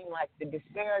it seems like the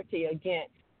disparity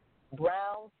against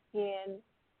brown-skinned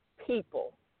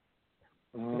people.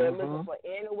 Mm-hmm. They're looking for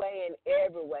any way and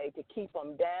every way to keep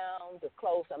them down, to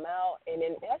close them out. And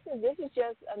in essence, this is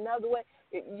just another way.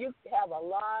 You have a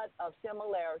lot of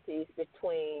similarities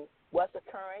between what's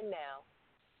occurring now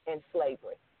and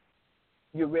slavery.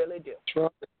 You really do.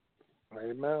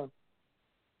 Amen.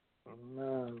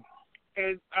 Amen.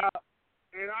 And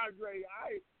Andre,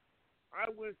 I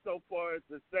went so far as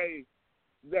to say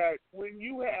that when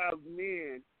you have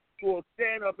men who will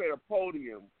stand up at a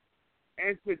podium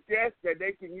and suggest that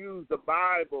they can use the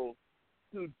Bible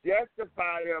to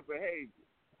justify their behavior.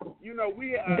 You know,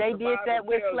 they did that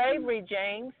with slavery,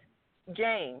 James.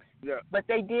 Yeah. But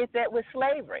they did that with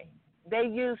slavery. They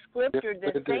used scripture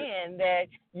that's saying that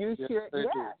you should,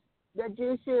 that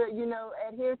you should,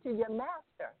 adhere to your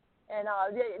master. And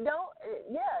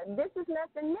this is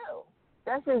nothing new.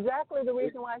 That's exactly the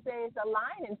reason why I say it's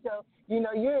aligning. So,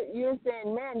 you're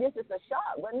saying, man, this is a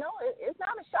shock. But no, it's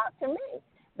not a shock to me.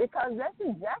 Because that's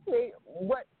exactly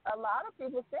what a lot of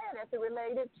people said as it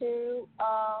related to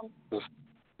the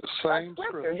same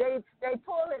scripture. They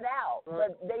pull it out,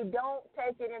 but they don't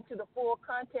take it into the full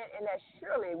content, and that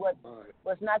surely was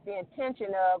not the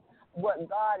intention of what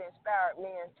God inspired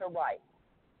men to write.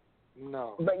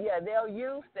 No. But yeah, they'll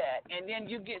use that, and then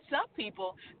you get some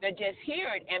people that just hear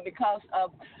it, and because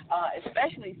of,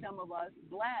 especially some of us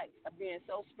blacks, being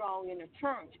so strong in the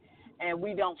church, and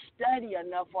we don't study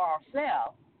enough for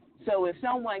ourselves. So if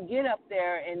someone get up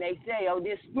there and they say, "Oh,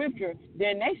 this scripture,"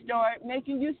 then they start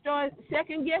making you start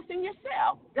second guessing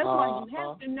yourself. That's why you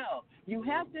have to know. You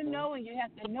have to know, and you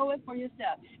have to know it for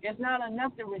yourself. It's not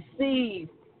enough to receive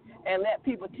and let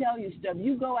people tell you stuff.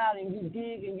 You go out and you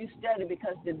dig and you study,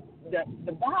 because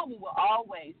the Bible will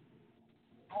always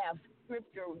have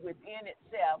scripture within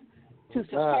itself to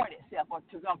support itself, or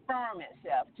to confirm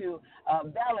itself, to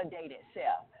validate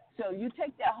itself. So you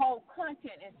take that whole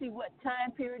content and see what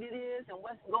time period it is and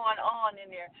what's going on in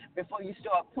there before you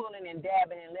start pulling and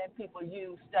dabbing and let people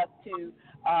use stuff to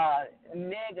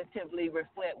negatively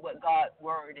reflect what God's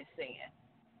word is saying.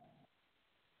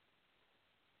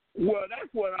 Well,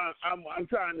 that's what I'm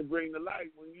trying to bring to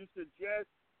light. When you suggest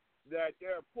that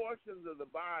there are portions of the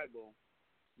Bible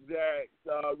that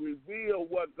reveal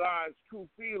what God's true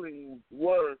feelings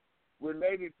were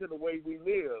related to the way we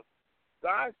live,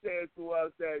 God says to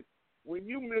us that when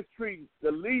you mistreat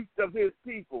the least of his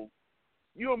people,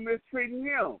 you're mistreating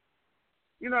him.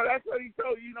 That's what he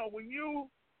told you. When you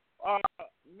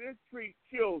mistreat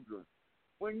children,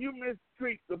 when you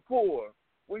mistreat the poor,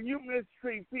 when you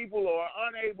mistreat people who are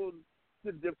unable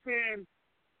to defend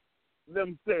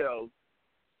themselves,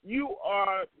 you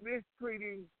are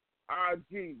mistreating our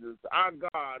Jesus, our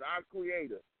God, our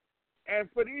Creator. And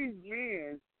for these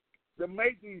men to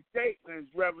make these statements,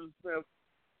 Reverend Smith,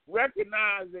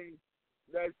 recognizing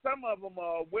that some of them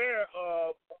are aware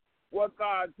of what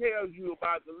God tells you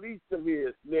about the least of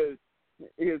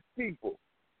his people,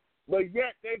 but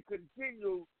yet they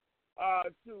continue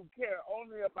to care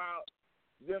only about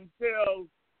themselves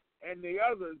and the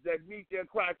others that meet their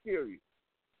criteria.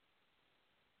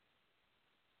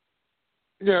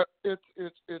 Yeah, it's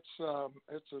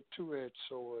a two-edged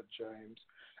sword, James,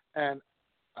 and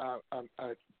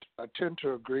I tend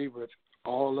to agree with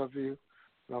all of you,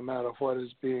 no matter what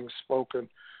is being spoken.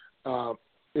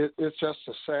 It's just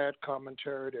a sad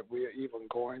commentary that we are even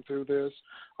going through this,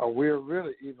 or we're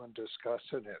really even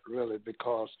discussing it, really,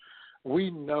 because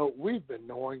we know we've been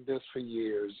knowing this for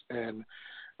years, and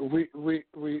we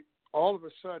all of a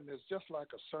sudden it's just like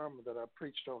a sermon that I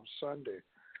preached on Sunday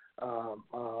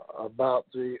about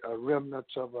the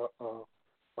remnants of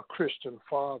a Christian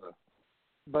father.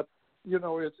 But you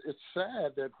know, it's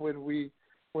sad that when we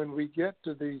get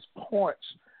to these points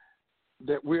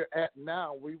that we're at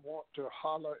now, we want to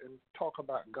holler and talk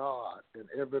about God and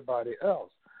everybody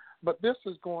else. But this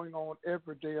is going on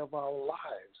every day of our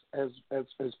lives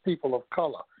as people of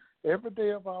color. Every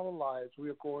day of our lives we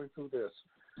are going through this.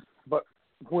 But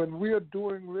when we are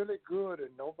doing really good and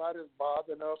nobody's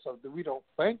bothering us, or we don't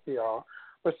think they are,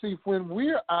 but see, when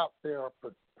we're out there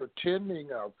pretending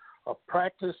or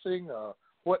practicing or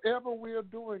whatever we are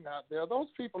doing out there, those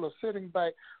people are sitting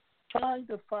back trying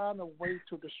to find a way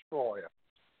to destroy us,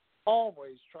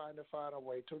 always trying to find a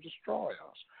way to destroy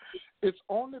us. It's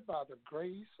only by the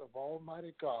grace of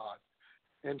Almighty God,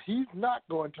 and He's not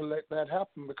going to let that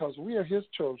happen because we are His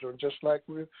children, just like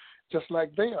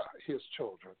they are His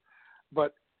children.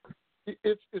 But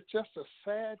it's just a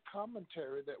sad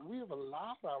commentary that we've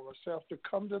allowed ourselves to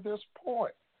come to this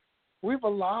point. We've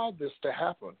allowed this to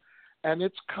happen, and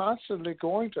it's constantly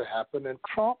going to happen. And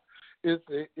Trump is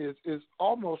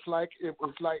almost like it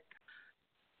was like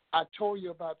I told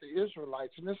you about the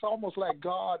Israelites, and it's almost like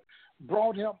God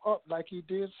brought him up like He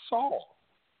did Saul.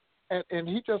 And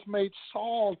He just made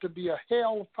Saul to be a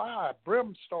hellfire,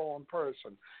 brimstone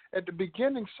person. At the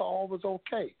beginning, Saul was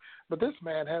okay, but this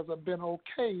man hasn't been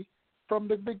okay from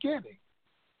the beginning.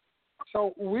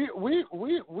 So we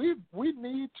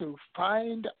need to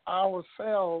find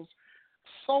ourselves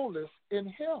solace in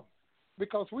Him,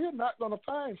 because we are not going to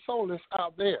find solace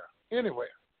out there anywhere,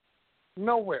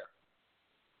 nowhere.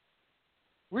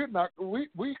 We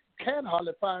can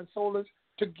hardly find solace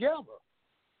together,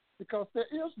 because there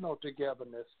is no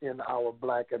togetherness in our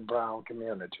black and brown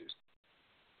communities.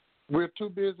 We're too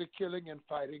busy killing and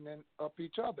fighting up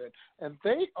each other. And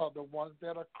they are the ones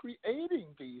that are creating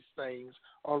these things,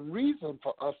 a reason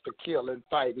for us to kill and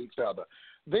fight each other.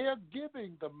 They're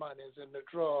giving the monies and the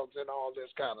drugs and all this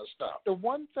kind of stuff. The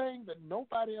one thing that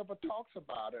nobody ever talks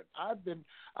about it,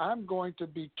 I'm going to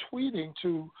be tweeting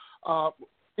to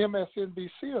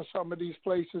MSNBC or some of these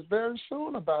places very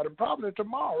soon about it, probably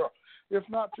tomorrow, if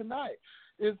not tonight,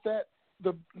 is that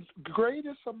the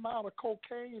greatest amount of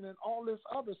cocaine and all this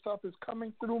other stuff is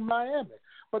coming through Miami.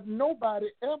 But nobody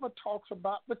ever talks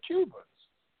about the Cubans.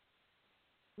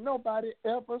 Nobody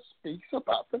ever speaks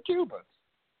about the Cubans.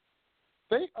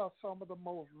 They are some of the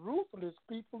most ruthless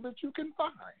people that you can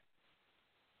find.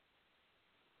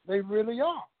 They really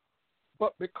are.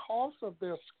 But because of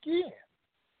their skin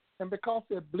and because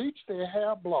they bleach their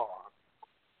hair blonde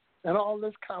and all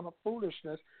this kind of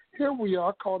foolishness, here we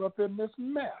are caught up in this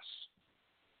mess.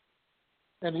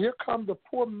 And here come the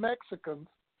poor Mexicans,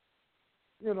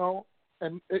 you know,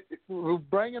 and we're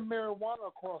bringing marijuana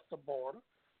across the border.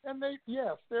 And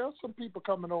yes, there are some people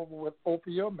coming over with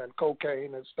opium and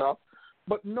cocaine and stuff,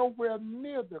 but nowhere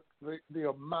near the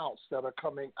amounts that are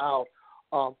coming out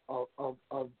of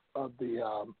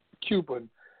the Cuban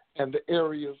and the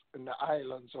areas and the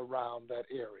islands around that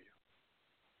area.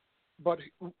 But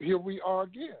here we are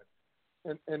again.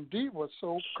 And Dee was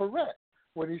so correct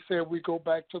when he said we go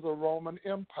back to the Roman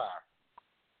Empire,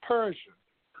 Persian.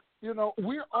 You know,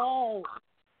 we're all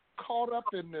caught up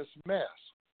in this mess.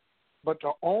 But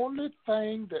the only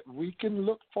thing that we can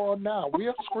look for now, we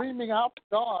are screaming out to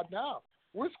God now.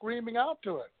 We're screaming out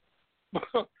to it.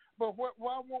 But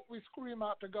why won't we scream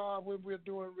out to God when we're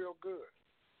doing real good?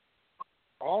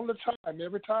 All the time,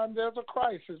 every time there's a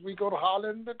crisis, we go to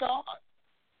hollering to God.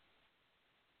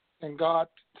 And God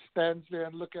stands there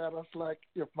and look at us like,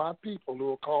 if my people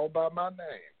who are called by my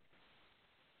name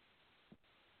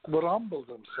would humble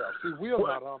themselves. See, we are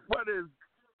not humble.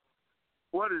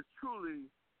 What is truly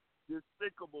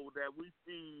despicable that we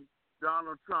see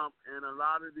Donald Trump and a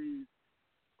lot of these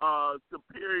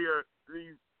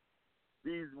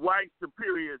these white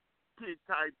superior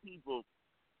type people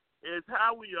is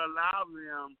how we allow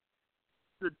them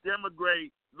to denigrate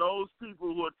those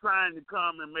people who are trying to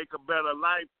come and make a better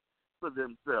life for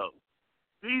themselves.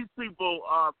 These people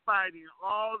are fighting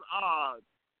all odds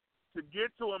to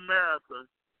get to America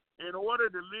in order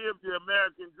to live the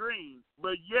American dream,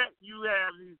 but yet you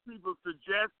have these people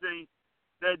suggesting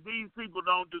that these people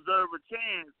don't deserve a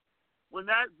chance when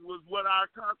that was what our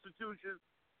Constitution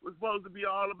was supposed to be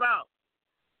all about.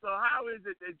 So how is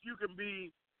it that you can be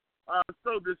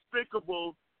so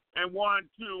despicable and want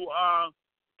to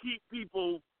keep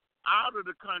people out of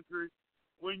the country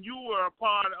when you were a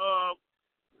part of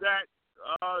that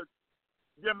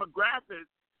demographic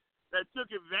that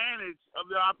took advantage of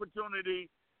the opportunity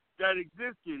that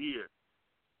existed here.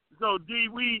 So, D,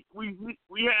 we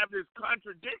have this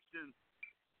contradiction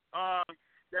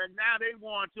that now they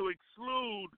want to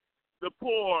exclude the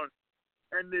poor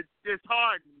and the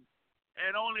disheartened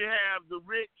and only have the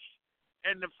rich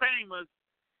and the famous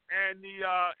and the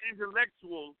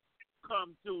intellectuals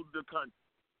come to the country.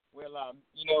 Well, I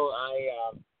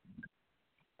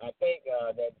think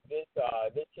that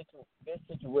this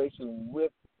situation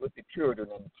with the children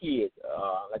and the kids,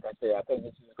 like I said, I think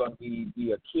this is going to be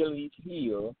the Achilles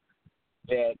heel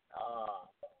that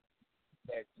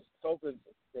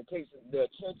takes the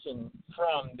attention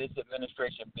from this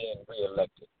administration being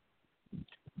reelected.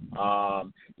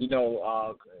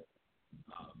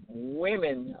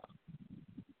 Women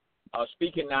are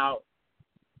speaking out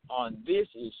on this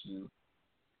issue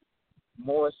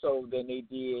more so than they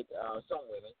did, some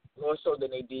women, more so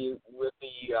than they did with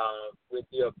the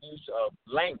abuse of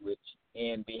language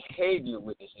and behavior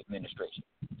with this administration.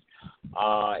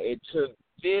 It took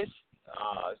this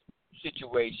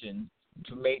situation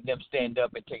to make them stand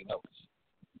up and take notice.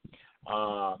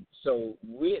 So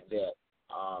with that,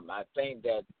 I think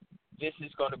that this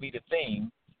is going to be the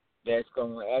thing that's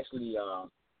going to actually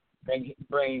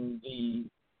bring the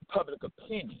public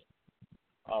opinion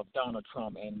of Donald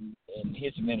Trump and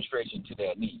his administration to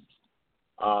their knees.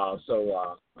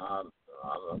 So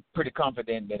I'm pretty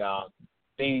confident that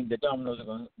the dominoes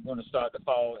are going to start to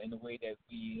fall in the way that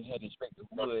we had expected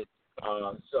would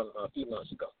a few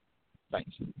months ago.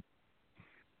 Thanks.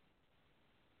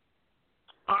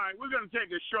 All right, we're going to take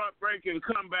a short break and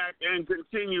come back and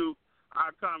continue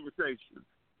our conversation.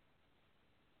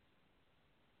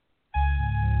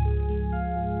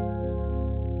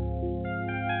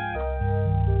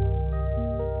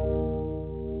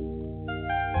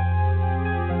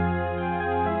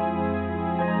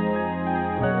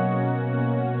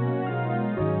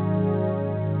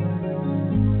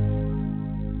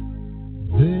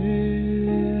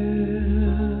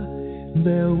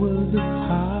 There was a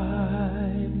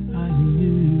time I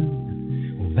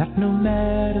knew that no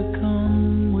matter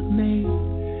come what may,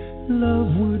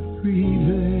 love would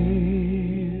prevail.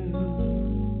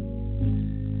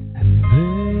 And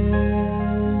then,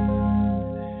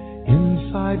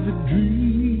 inside the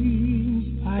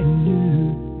dreams I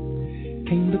knew,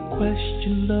 came the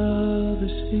question, love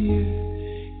is fear,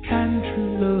 can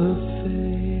true love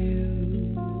fail?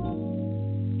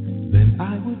 Then I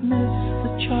would miss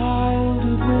the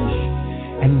childhood wish,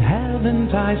 and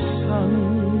haven't I sung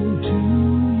to you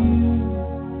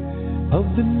of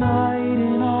the knight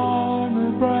in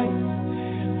armor bright,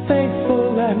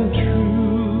 faithful and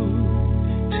true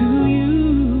to you,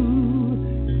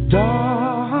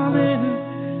 darling,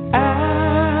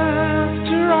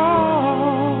 after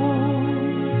all.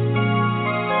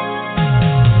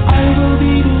 I will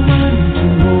be the one to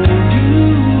hold you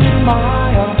in my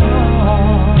arms.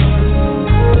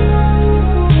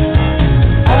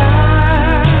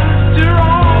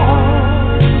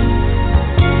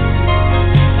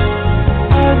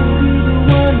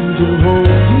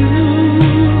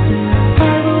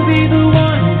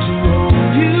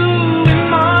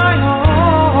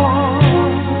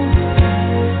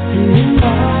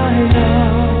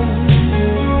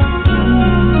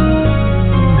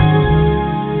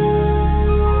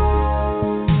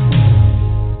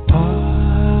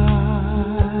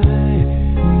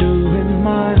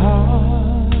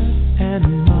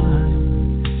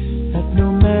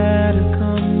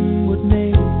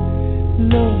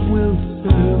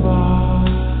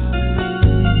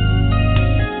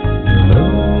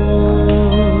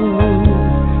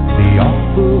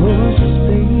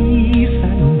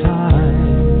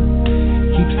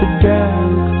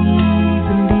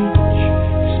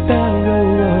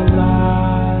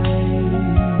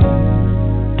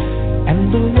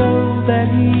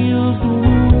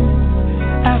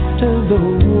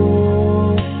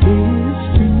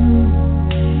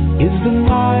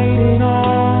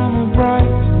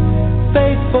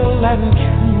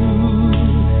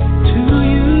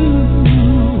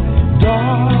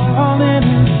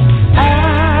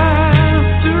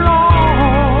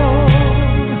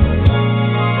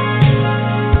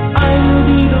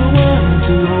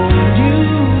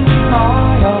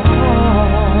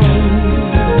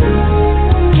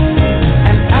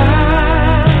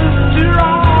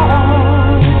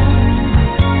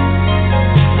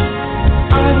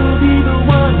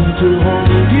 To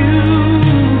hold you,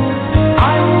 I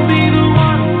will be the one.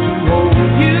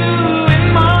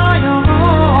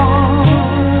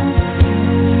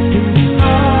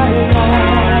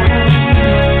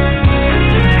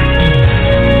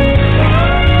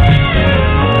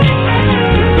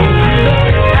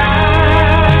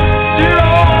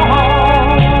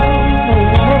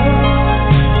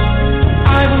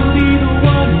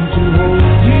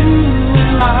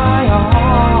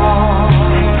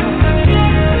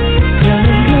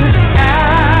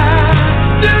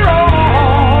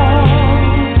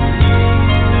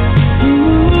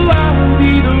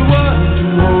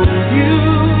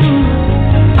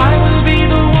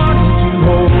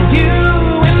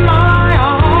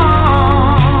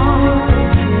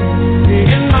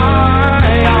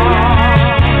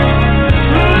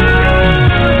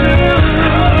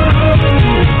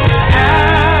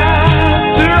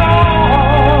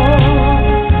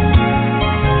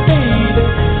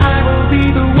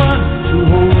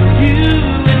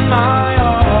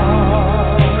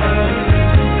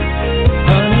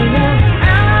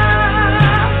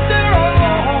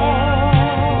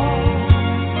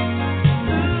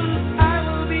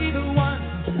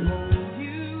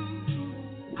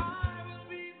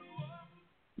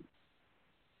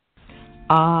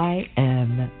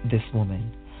 this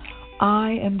woman.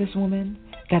 I am this woman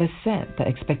that has set the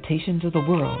expectations of the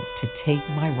world to take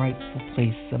my rightful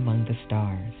place among the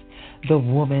stars. The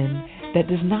woman that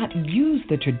does not use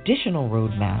the traditional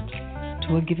roadmaps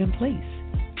to a given place,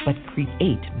 but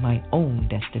create my own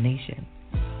destination.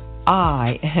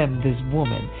 I am this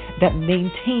woman that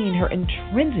maintain her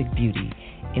intrinsic beauty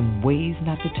in ways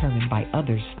not determined by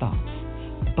others' thoughts,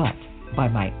 but by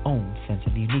my own sense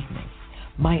of uniqueness,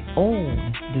 my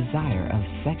own desire of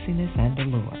sexiness and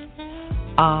allure.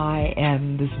 I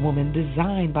am this woman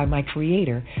designed by my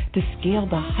Creator to scale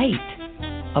the height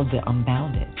of the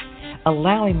unbounded,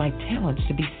 allowing my talents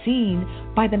to be seen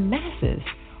by the masses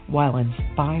while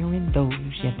inspiring those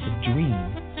yet to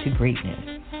dream to greatness.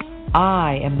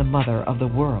 I am the mother of the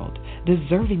world,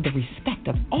 deserving the respect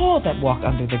of all that walk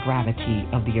under the gravity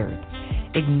of the earth,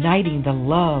 igniting the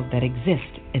love that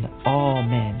exists in all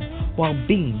men while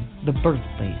being the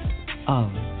birthplace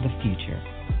of the future.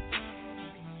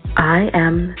 I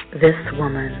am this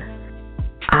woman.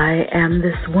 I am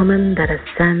this woman that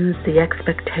ascends the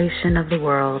expectation of the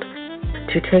world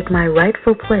to take my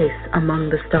rightful place among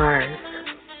the stars.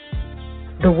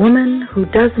 The woman who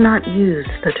does not use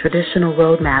the traditional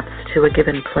roadmaps to a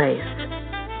given place,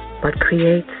 but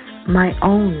creates my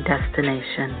own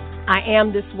destination. I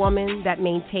am this woman that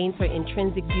maintains her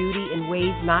intrinsic beauty in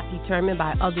ways not determined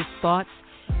by others' thoughts,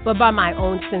 but by my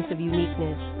own sense of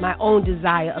uniqueness, my own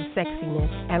desire of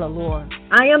sexiness and allure.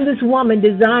 I am this woman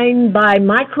designed by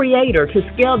my Creator to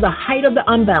scale the height of the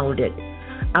unbounded,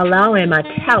 allowing my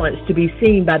talents to be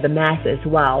seen by the masses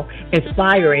while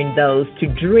inspiring those to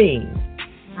dream.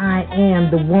 I am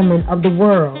the woman of the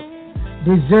world,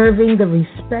 deserving the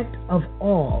respect of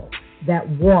all that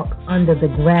walk under the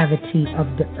gravity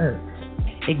of the earth,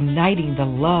 igniting the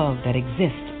love that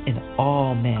exists in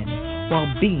all men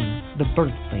while being the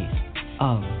birthplace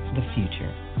of the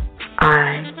future.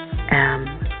 I am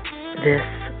this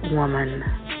woman.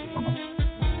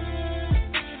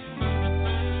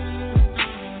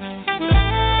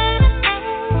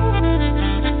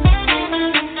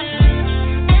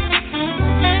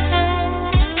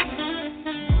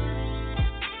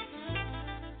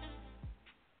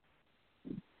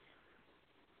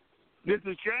 This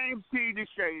is James T.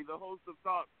 DeShay, the host of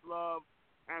Thoughts, Love,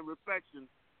 and Reflection,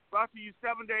 brought to you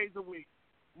 7 days a week,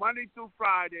 Monday through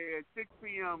Friday at 6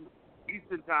 p.m.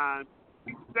 Eastern Time,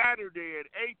 Saturday at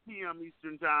 8 p.m.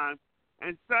 Eastern Time,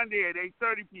 and Sunday at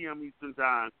 8:30 p.m. Eastern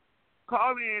Time.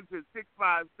 Call in to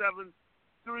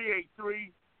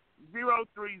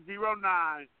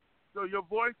 657-383-0309 so your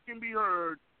voice can be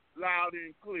heard loud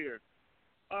and clear.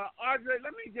 Audrey,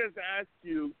 let me just ask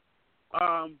you,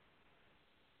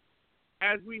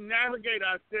 as we navigate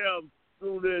ourselves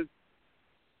through this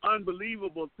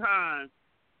unbelievable time,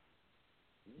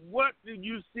 what do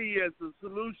you see as the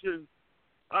solution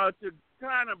to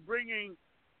kind of bringing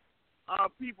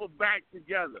people back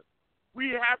together? We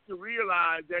have to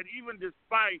realize that even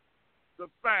despite the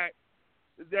fact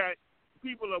that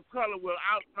people of color will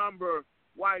outnumber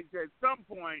whites at some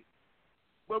point,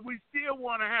 but we still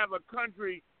want to have a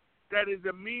country that is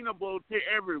amenable to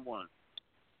everyone.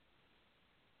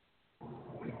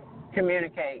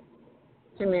 Communicate.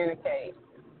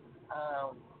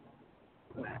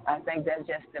 I think that's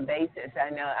just the basis.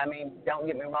 Don't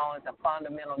get me wrong, it's a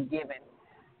fundamental given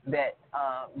that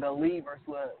believers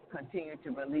will continue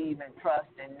to believe and trust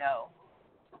and know.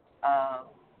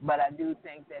 But I do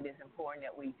think that it's important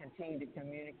that we continue to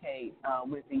communicate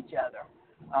with each other,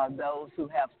 those who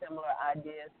have similar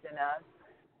ideas than us,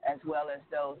 as well as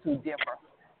those who differ,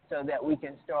 so that we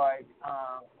can start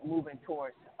moving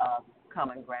towards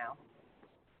common ground.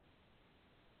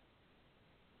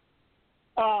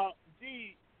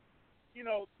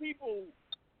 People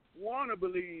want to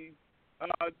believe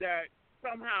that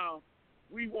somehow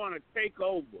we want to take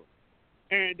over,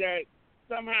 and that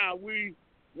somehow we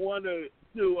want to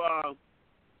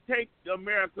take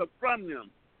America from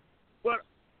them. But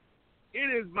it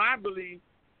is my belief,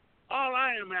 all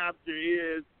I am after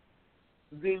is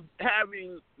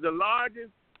having the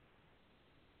largest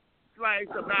slice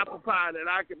of apple pie that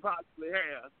I can possibly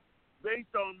have,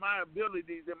 based on my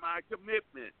abilities and my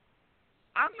commitment.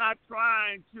 I'm not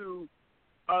trying to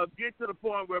get to the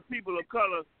point where people of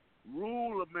color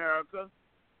rule America.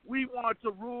 We want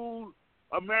to rule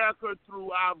America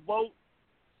through our vote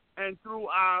and through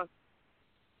our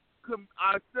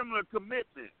similar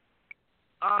commitment.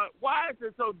 Why is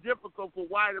it so difficult for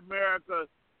white America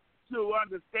to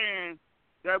understand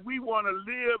that we want to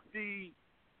live the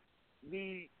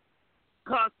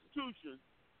Constitution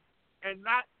and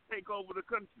not take over the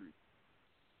country?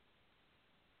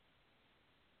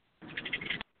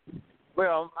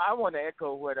 Well, I want to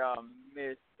echo what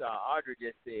Miss Audrey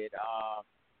just said.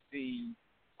 The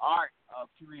art of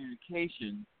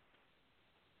communication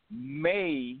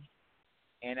may,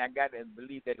 and I got to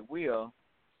believe that it will,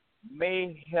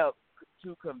 may help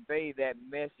to convey that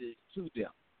message to them.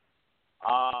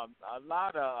 A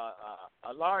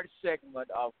large segment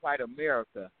of white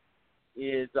America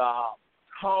is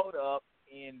caught up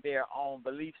in their own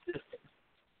belief system.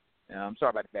 I'm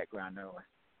sorry about the background noise.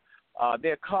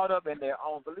 They're caught up in their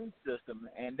own belief system,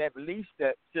 and that belief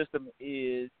system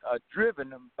is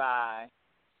driven by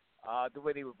the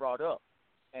way they were brought up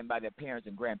and by their parents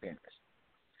and grandparents.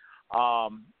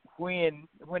 When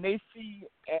they see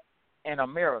an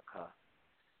America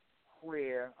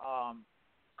where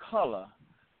color,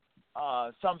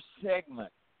 some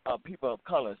segment of people of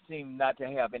color seem not to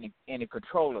have any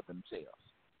control of themselves,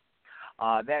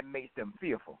 that makes them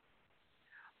fearful.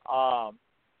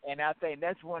 And I think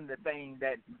that's one of the things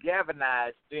that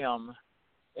galvanized them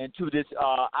into this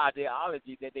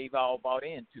ideology that they've all bought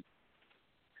into.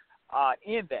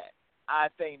 In that, I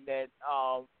think that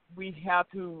we have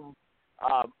to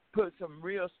put some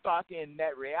real stock in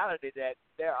that reality that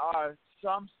there are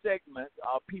some segments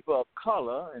of people of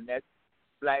color, and that's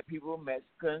black people,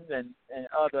 Mexicans, and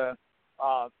other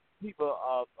people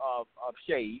of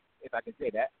shade, if I can say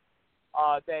that,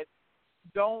 that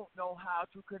don't know how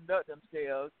to conduct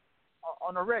themselves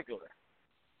on a regular.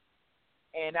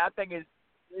 And I think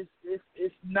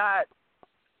it's not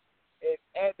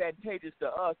advantageous to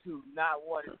us to not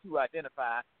want to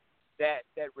identify that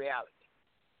reality.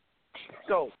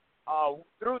 So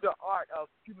through the art of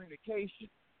communication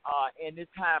in this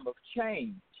time of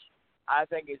change, I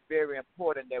think it's very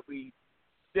important that we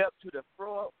step to the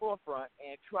forefront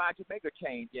and try to make a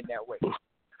change in that way.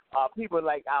 People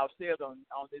like ourselves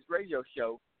on this radio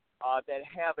show that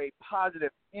have a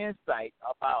positive insight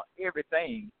about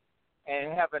everything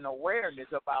and have an awareness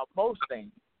about most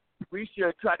things, we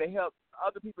should try to help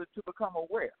other people to become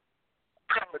aware.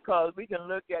 Because we can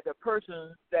look at the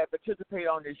persons that participate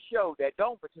on this show that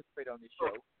don't participate on this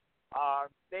show,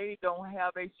 they don't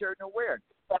have a certain awareness,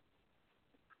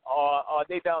 or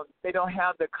they don't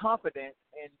have the confidence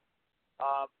in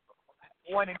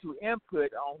wanting to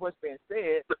input on what's being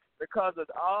said because of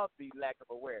the lack of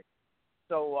awareness.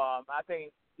 So I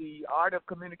think the art of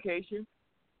communication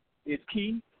is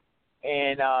key,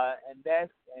 and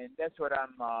that's what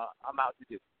I'm out to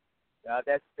do.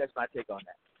 That's my take on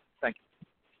that. Thank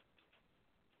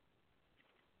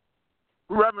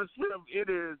you. Reverend Swift, it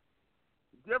is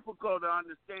difficult to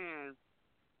understand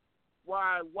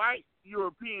why white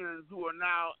Europeans who are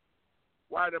now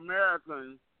white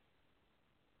Americans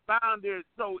found it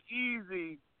so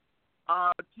easy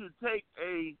to take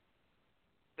a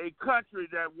country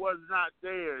that was not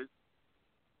theirs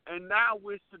and now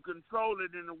wish to control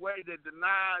it in a way that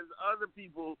denies other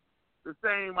people the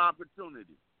same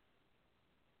opportunity.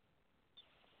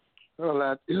 Well,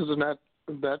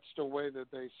 that's the way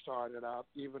that they started out,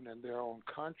 even in their own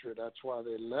country. That's why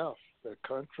they left their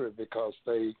country, because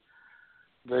they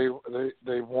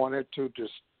wanted to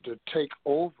take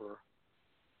over.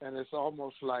 And it's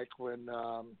almost like when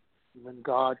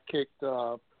God kicked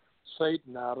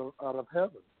Satan out of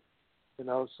heaven,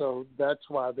 So that's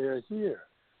why they're here.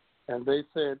 And they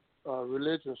said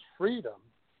religious freedom.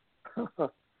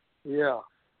 Yeah,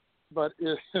 but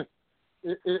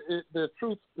the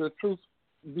truth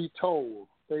be told,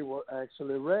 they were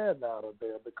actually ran out of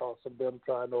there because of them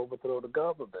trying to overthrow the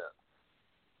government.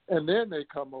 And then they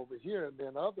come over here, and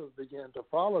then others began to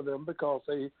follow them because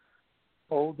they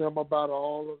told them about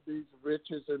all of these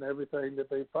riches and everything that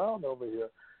they found over here.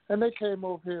 And they came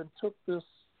over here and took this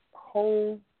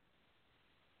whole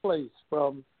place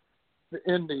from the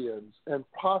Indians and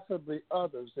possibly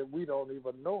others that we don't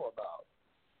even know about.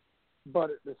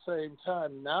 But at the same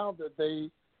time, now that they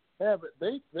have it,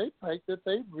 they think that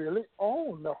they really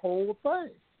own the whole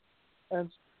thing. And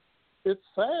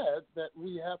it's sad that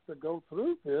we have to go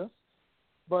through this,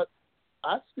 but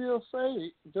I still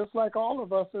say, just like all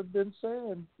of us have been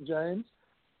saying, James,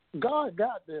 God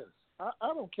got this.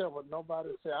 I don't care what nobody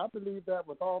say. I believe that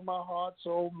with all my heart,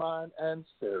 soul, mind, and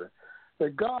spirit,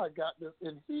 that God got this,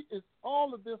 and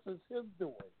all of this is His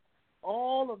doing.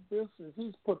 All of this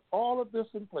He's put all of this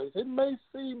in place. It may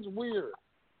seem weird,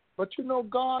 but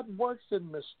God works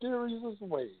in mysterious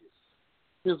ways.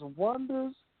 His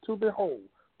wonders to behold.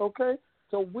 Okay,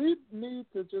 so we need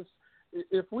to just,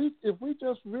 if we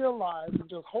just realize and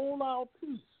just hold our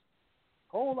peace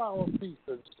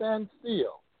and stand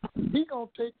still, He's gonna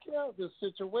take care of this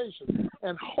situation,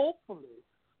 and hopefully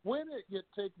when it get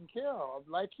taken care of,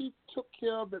 like he took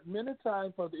care of it many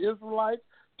times for the Israelites,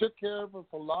 took care of it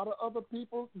for a lot of other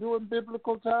people during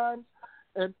biblical times,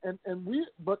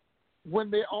 but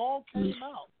when they all came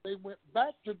out, they went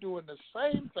back to doing the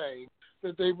same thing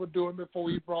that they were doing before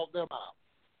he brought them out.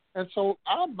 And so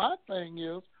my thing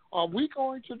is, are we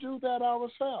going to do that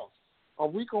ourselves? Are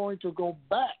we going to go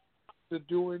back to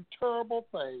doing terrible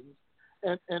things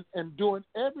and doing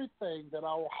everything that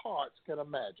our hearts can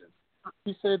imagine?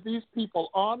 He said, these people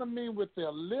honor me with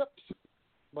their lips,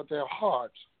 but their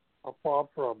hearts are far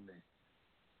from me.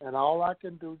 And all I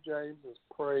can do, James, is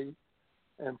pray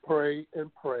and pray and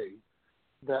pray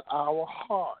that our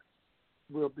heart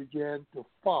will begin to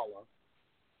follow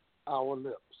our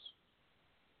lips.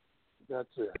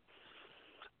 That's it.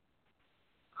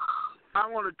 I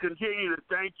want to continue to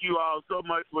thank you all so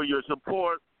much for your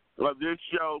support of this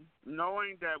show,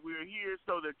 knowing that we're here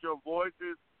so that your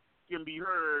voices can be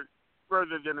heard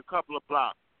further than a couple of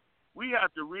blocks. We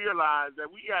have to realize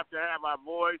that we have to have our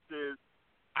voices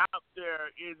out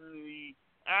there in the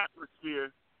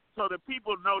atmosphere so that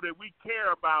people know that we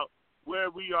care about where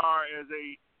we are as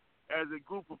a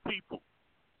group of people.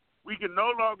 We can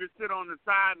no longer sit on the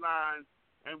sidelines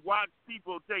and watch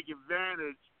people take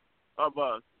advantage of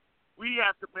us. We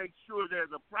have to make sure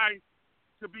there's a price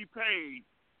to be paid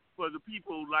for the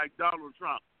people like Donald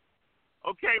Trump.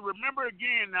 Okay, remember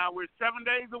again now, we're 7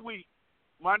 days a week,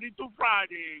 Monday through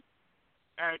Friday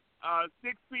at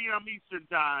 6 p.m. Eastern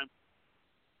Time,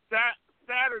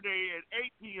 Saturday at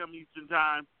 8 p.m. Eastern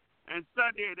Time, and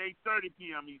Sunday at 8:30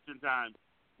 p.m. Eastern Time.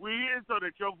 We're here so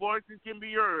that your voices can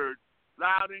be heard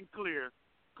loud and clear.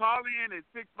 Call in at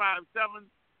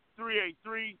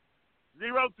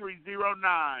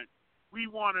 657-383-0309. We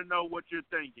want to know what you're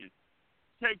thinking.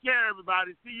 Take care,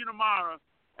 everybody. See you tomorrow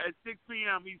at 6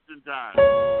 p.m. Eastern Time.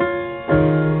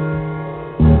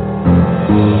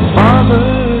 Father,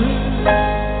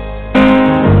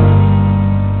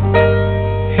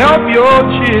 help your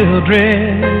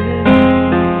children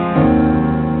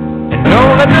and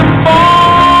don't let them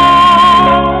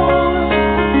fall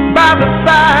by the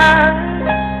side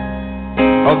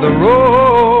of the road.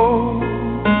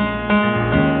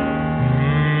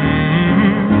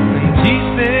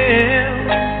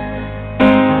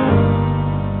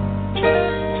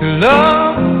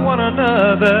 Love one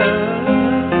another,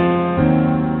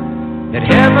 that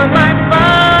heaven might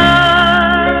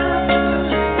find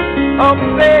a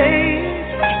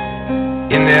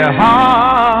place in their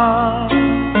heart.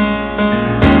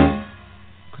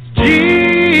 'Cause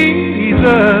Jesus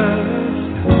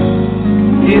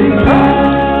is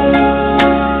love.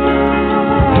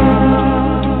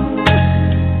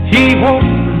 He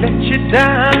won't let you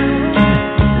down,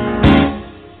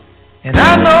 and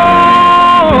I know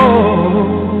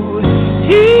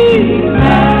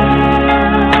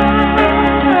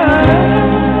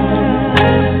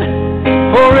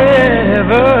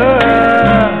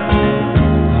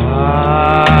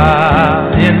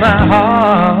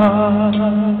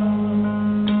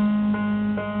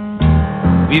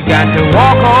we've got to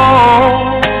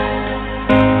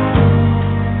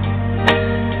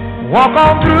walk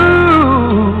on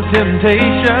through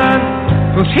temptation,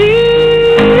 'cause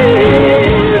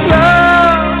His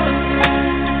love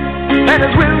and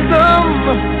His wisdom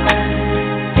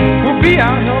will be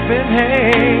our helping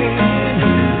hand.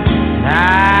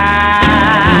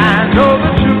 I know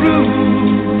the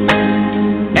truth,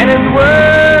 and His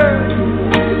word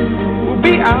will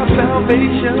be our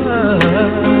salvation.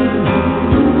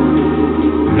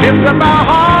 Lift up our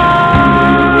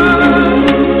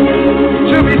hearts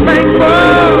to be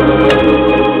thankful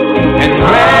and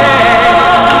glad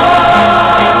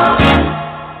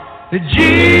that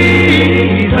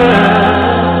Jesus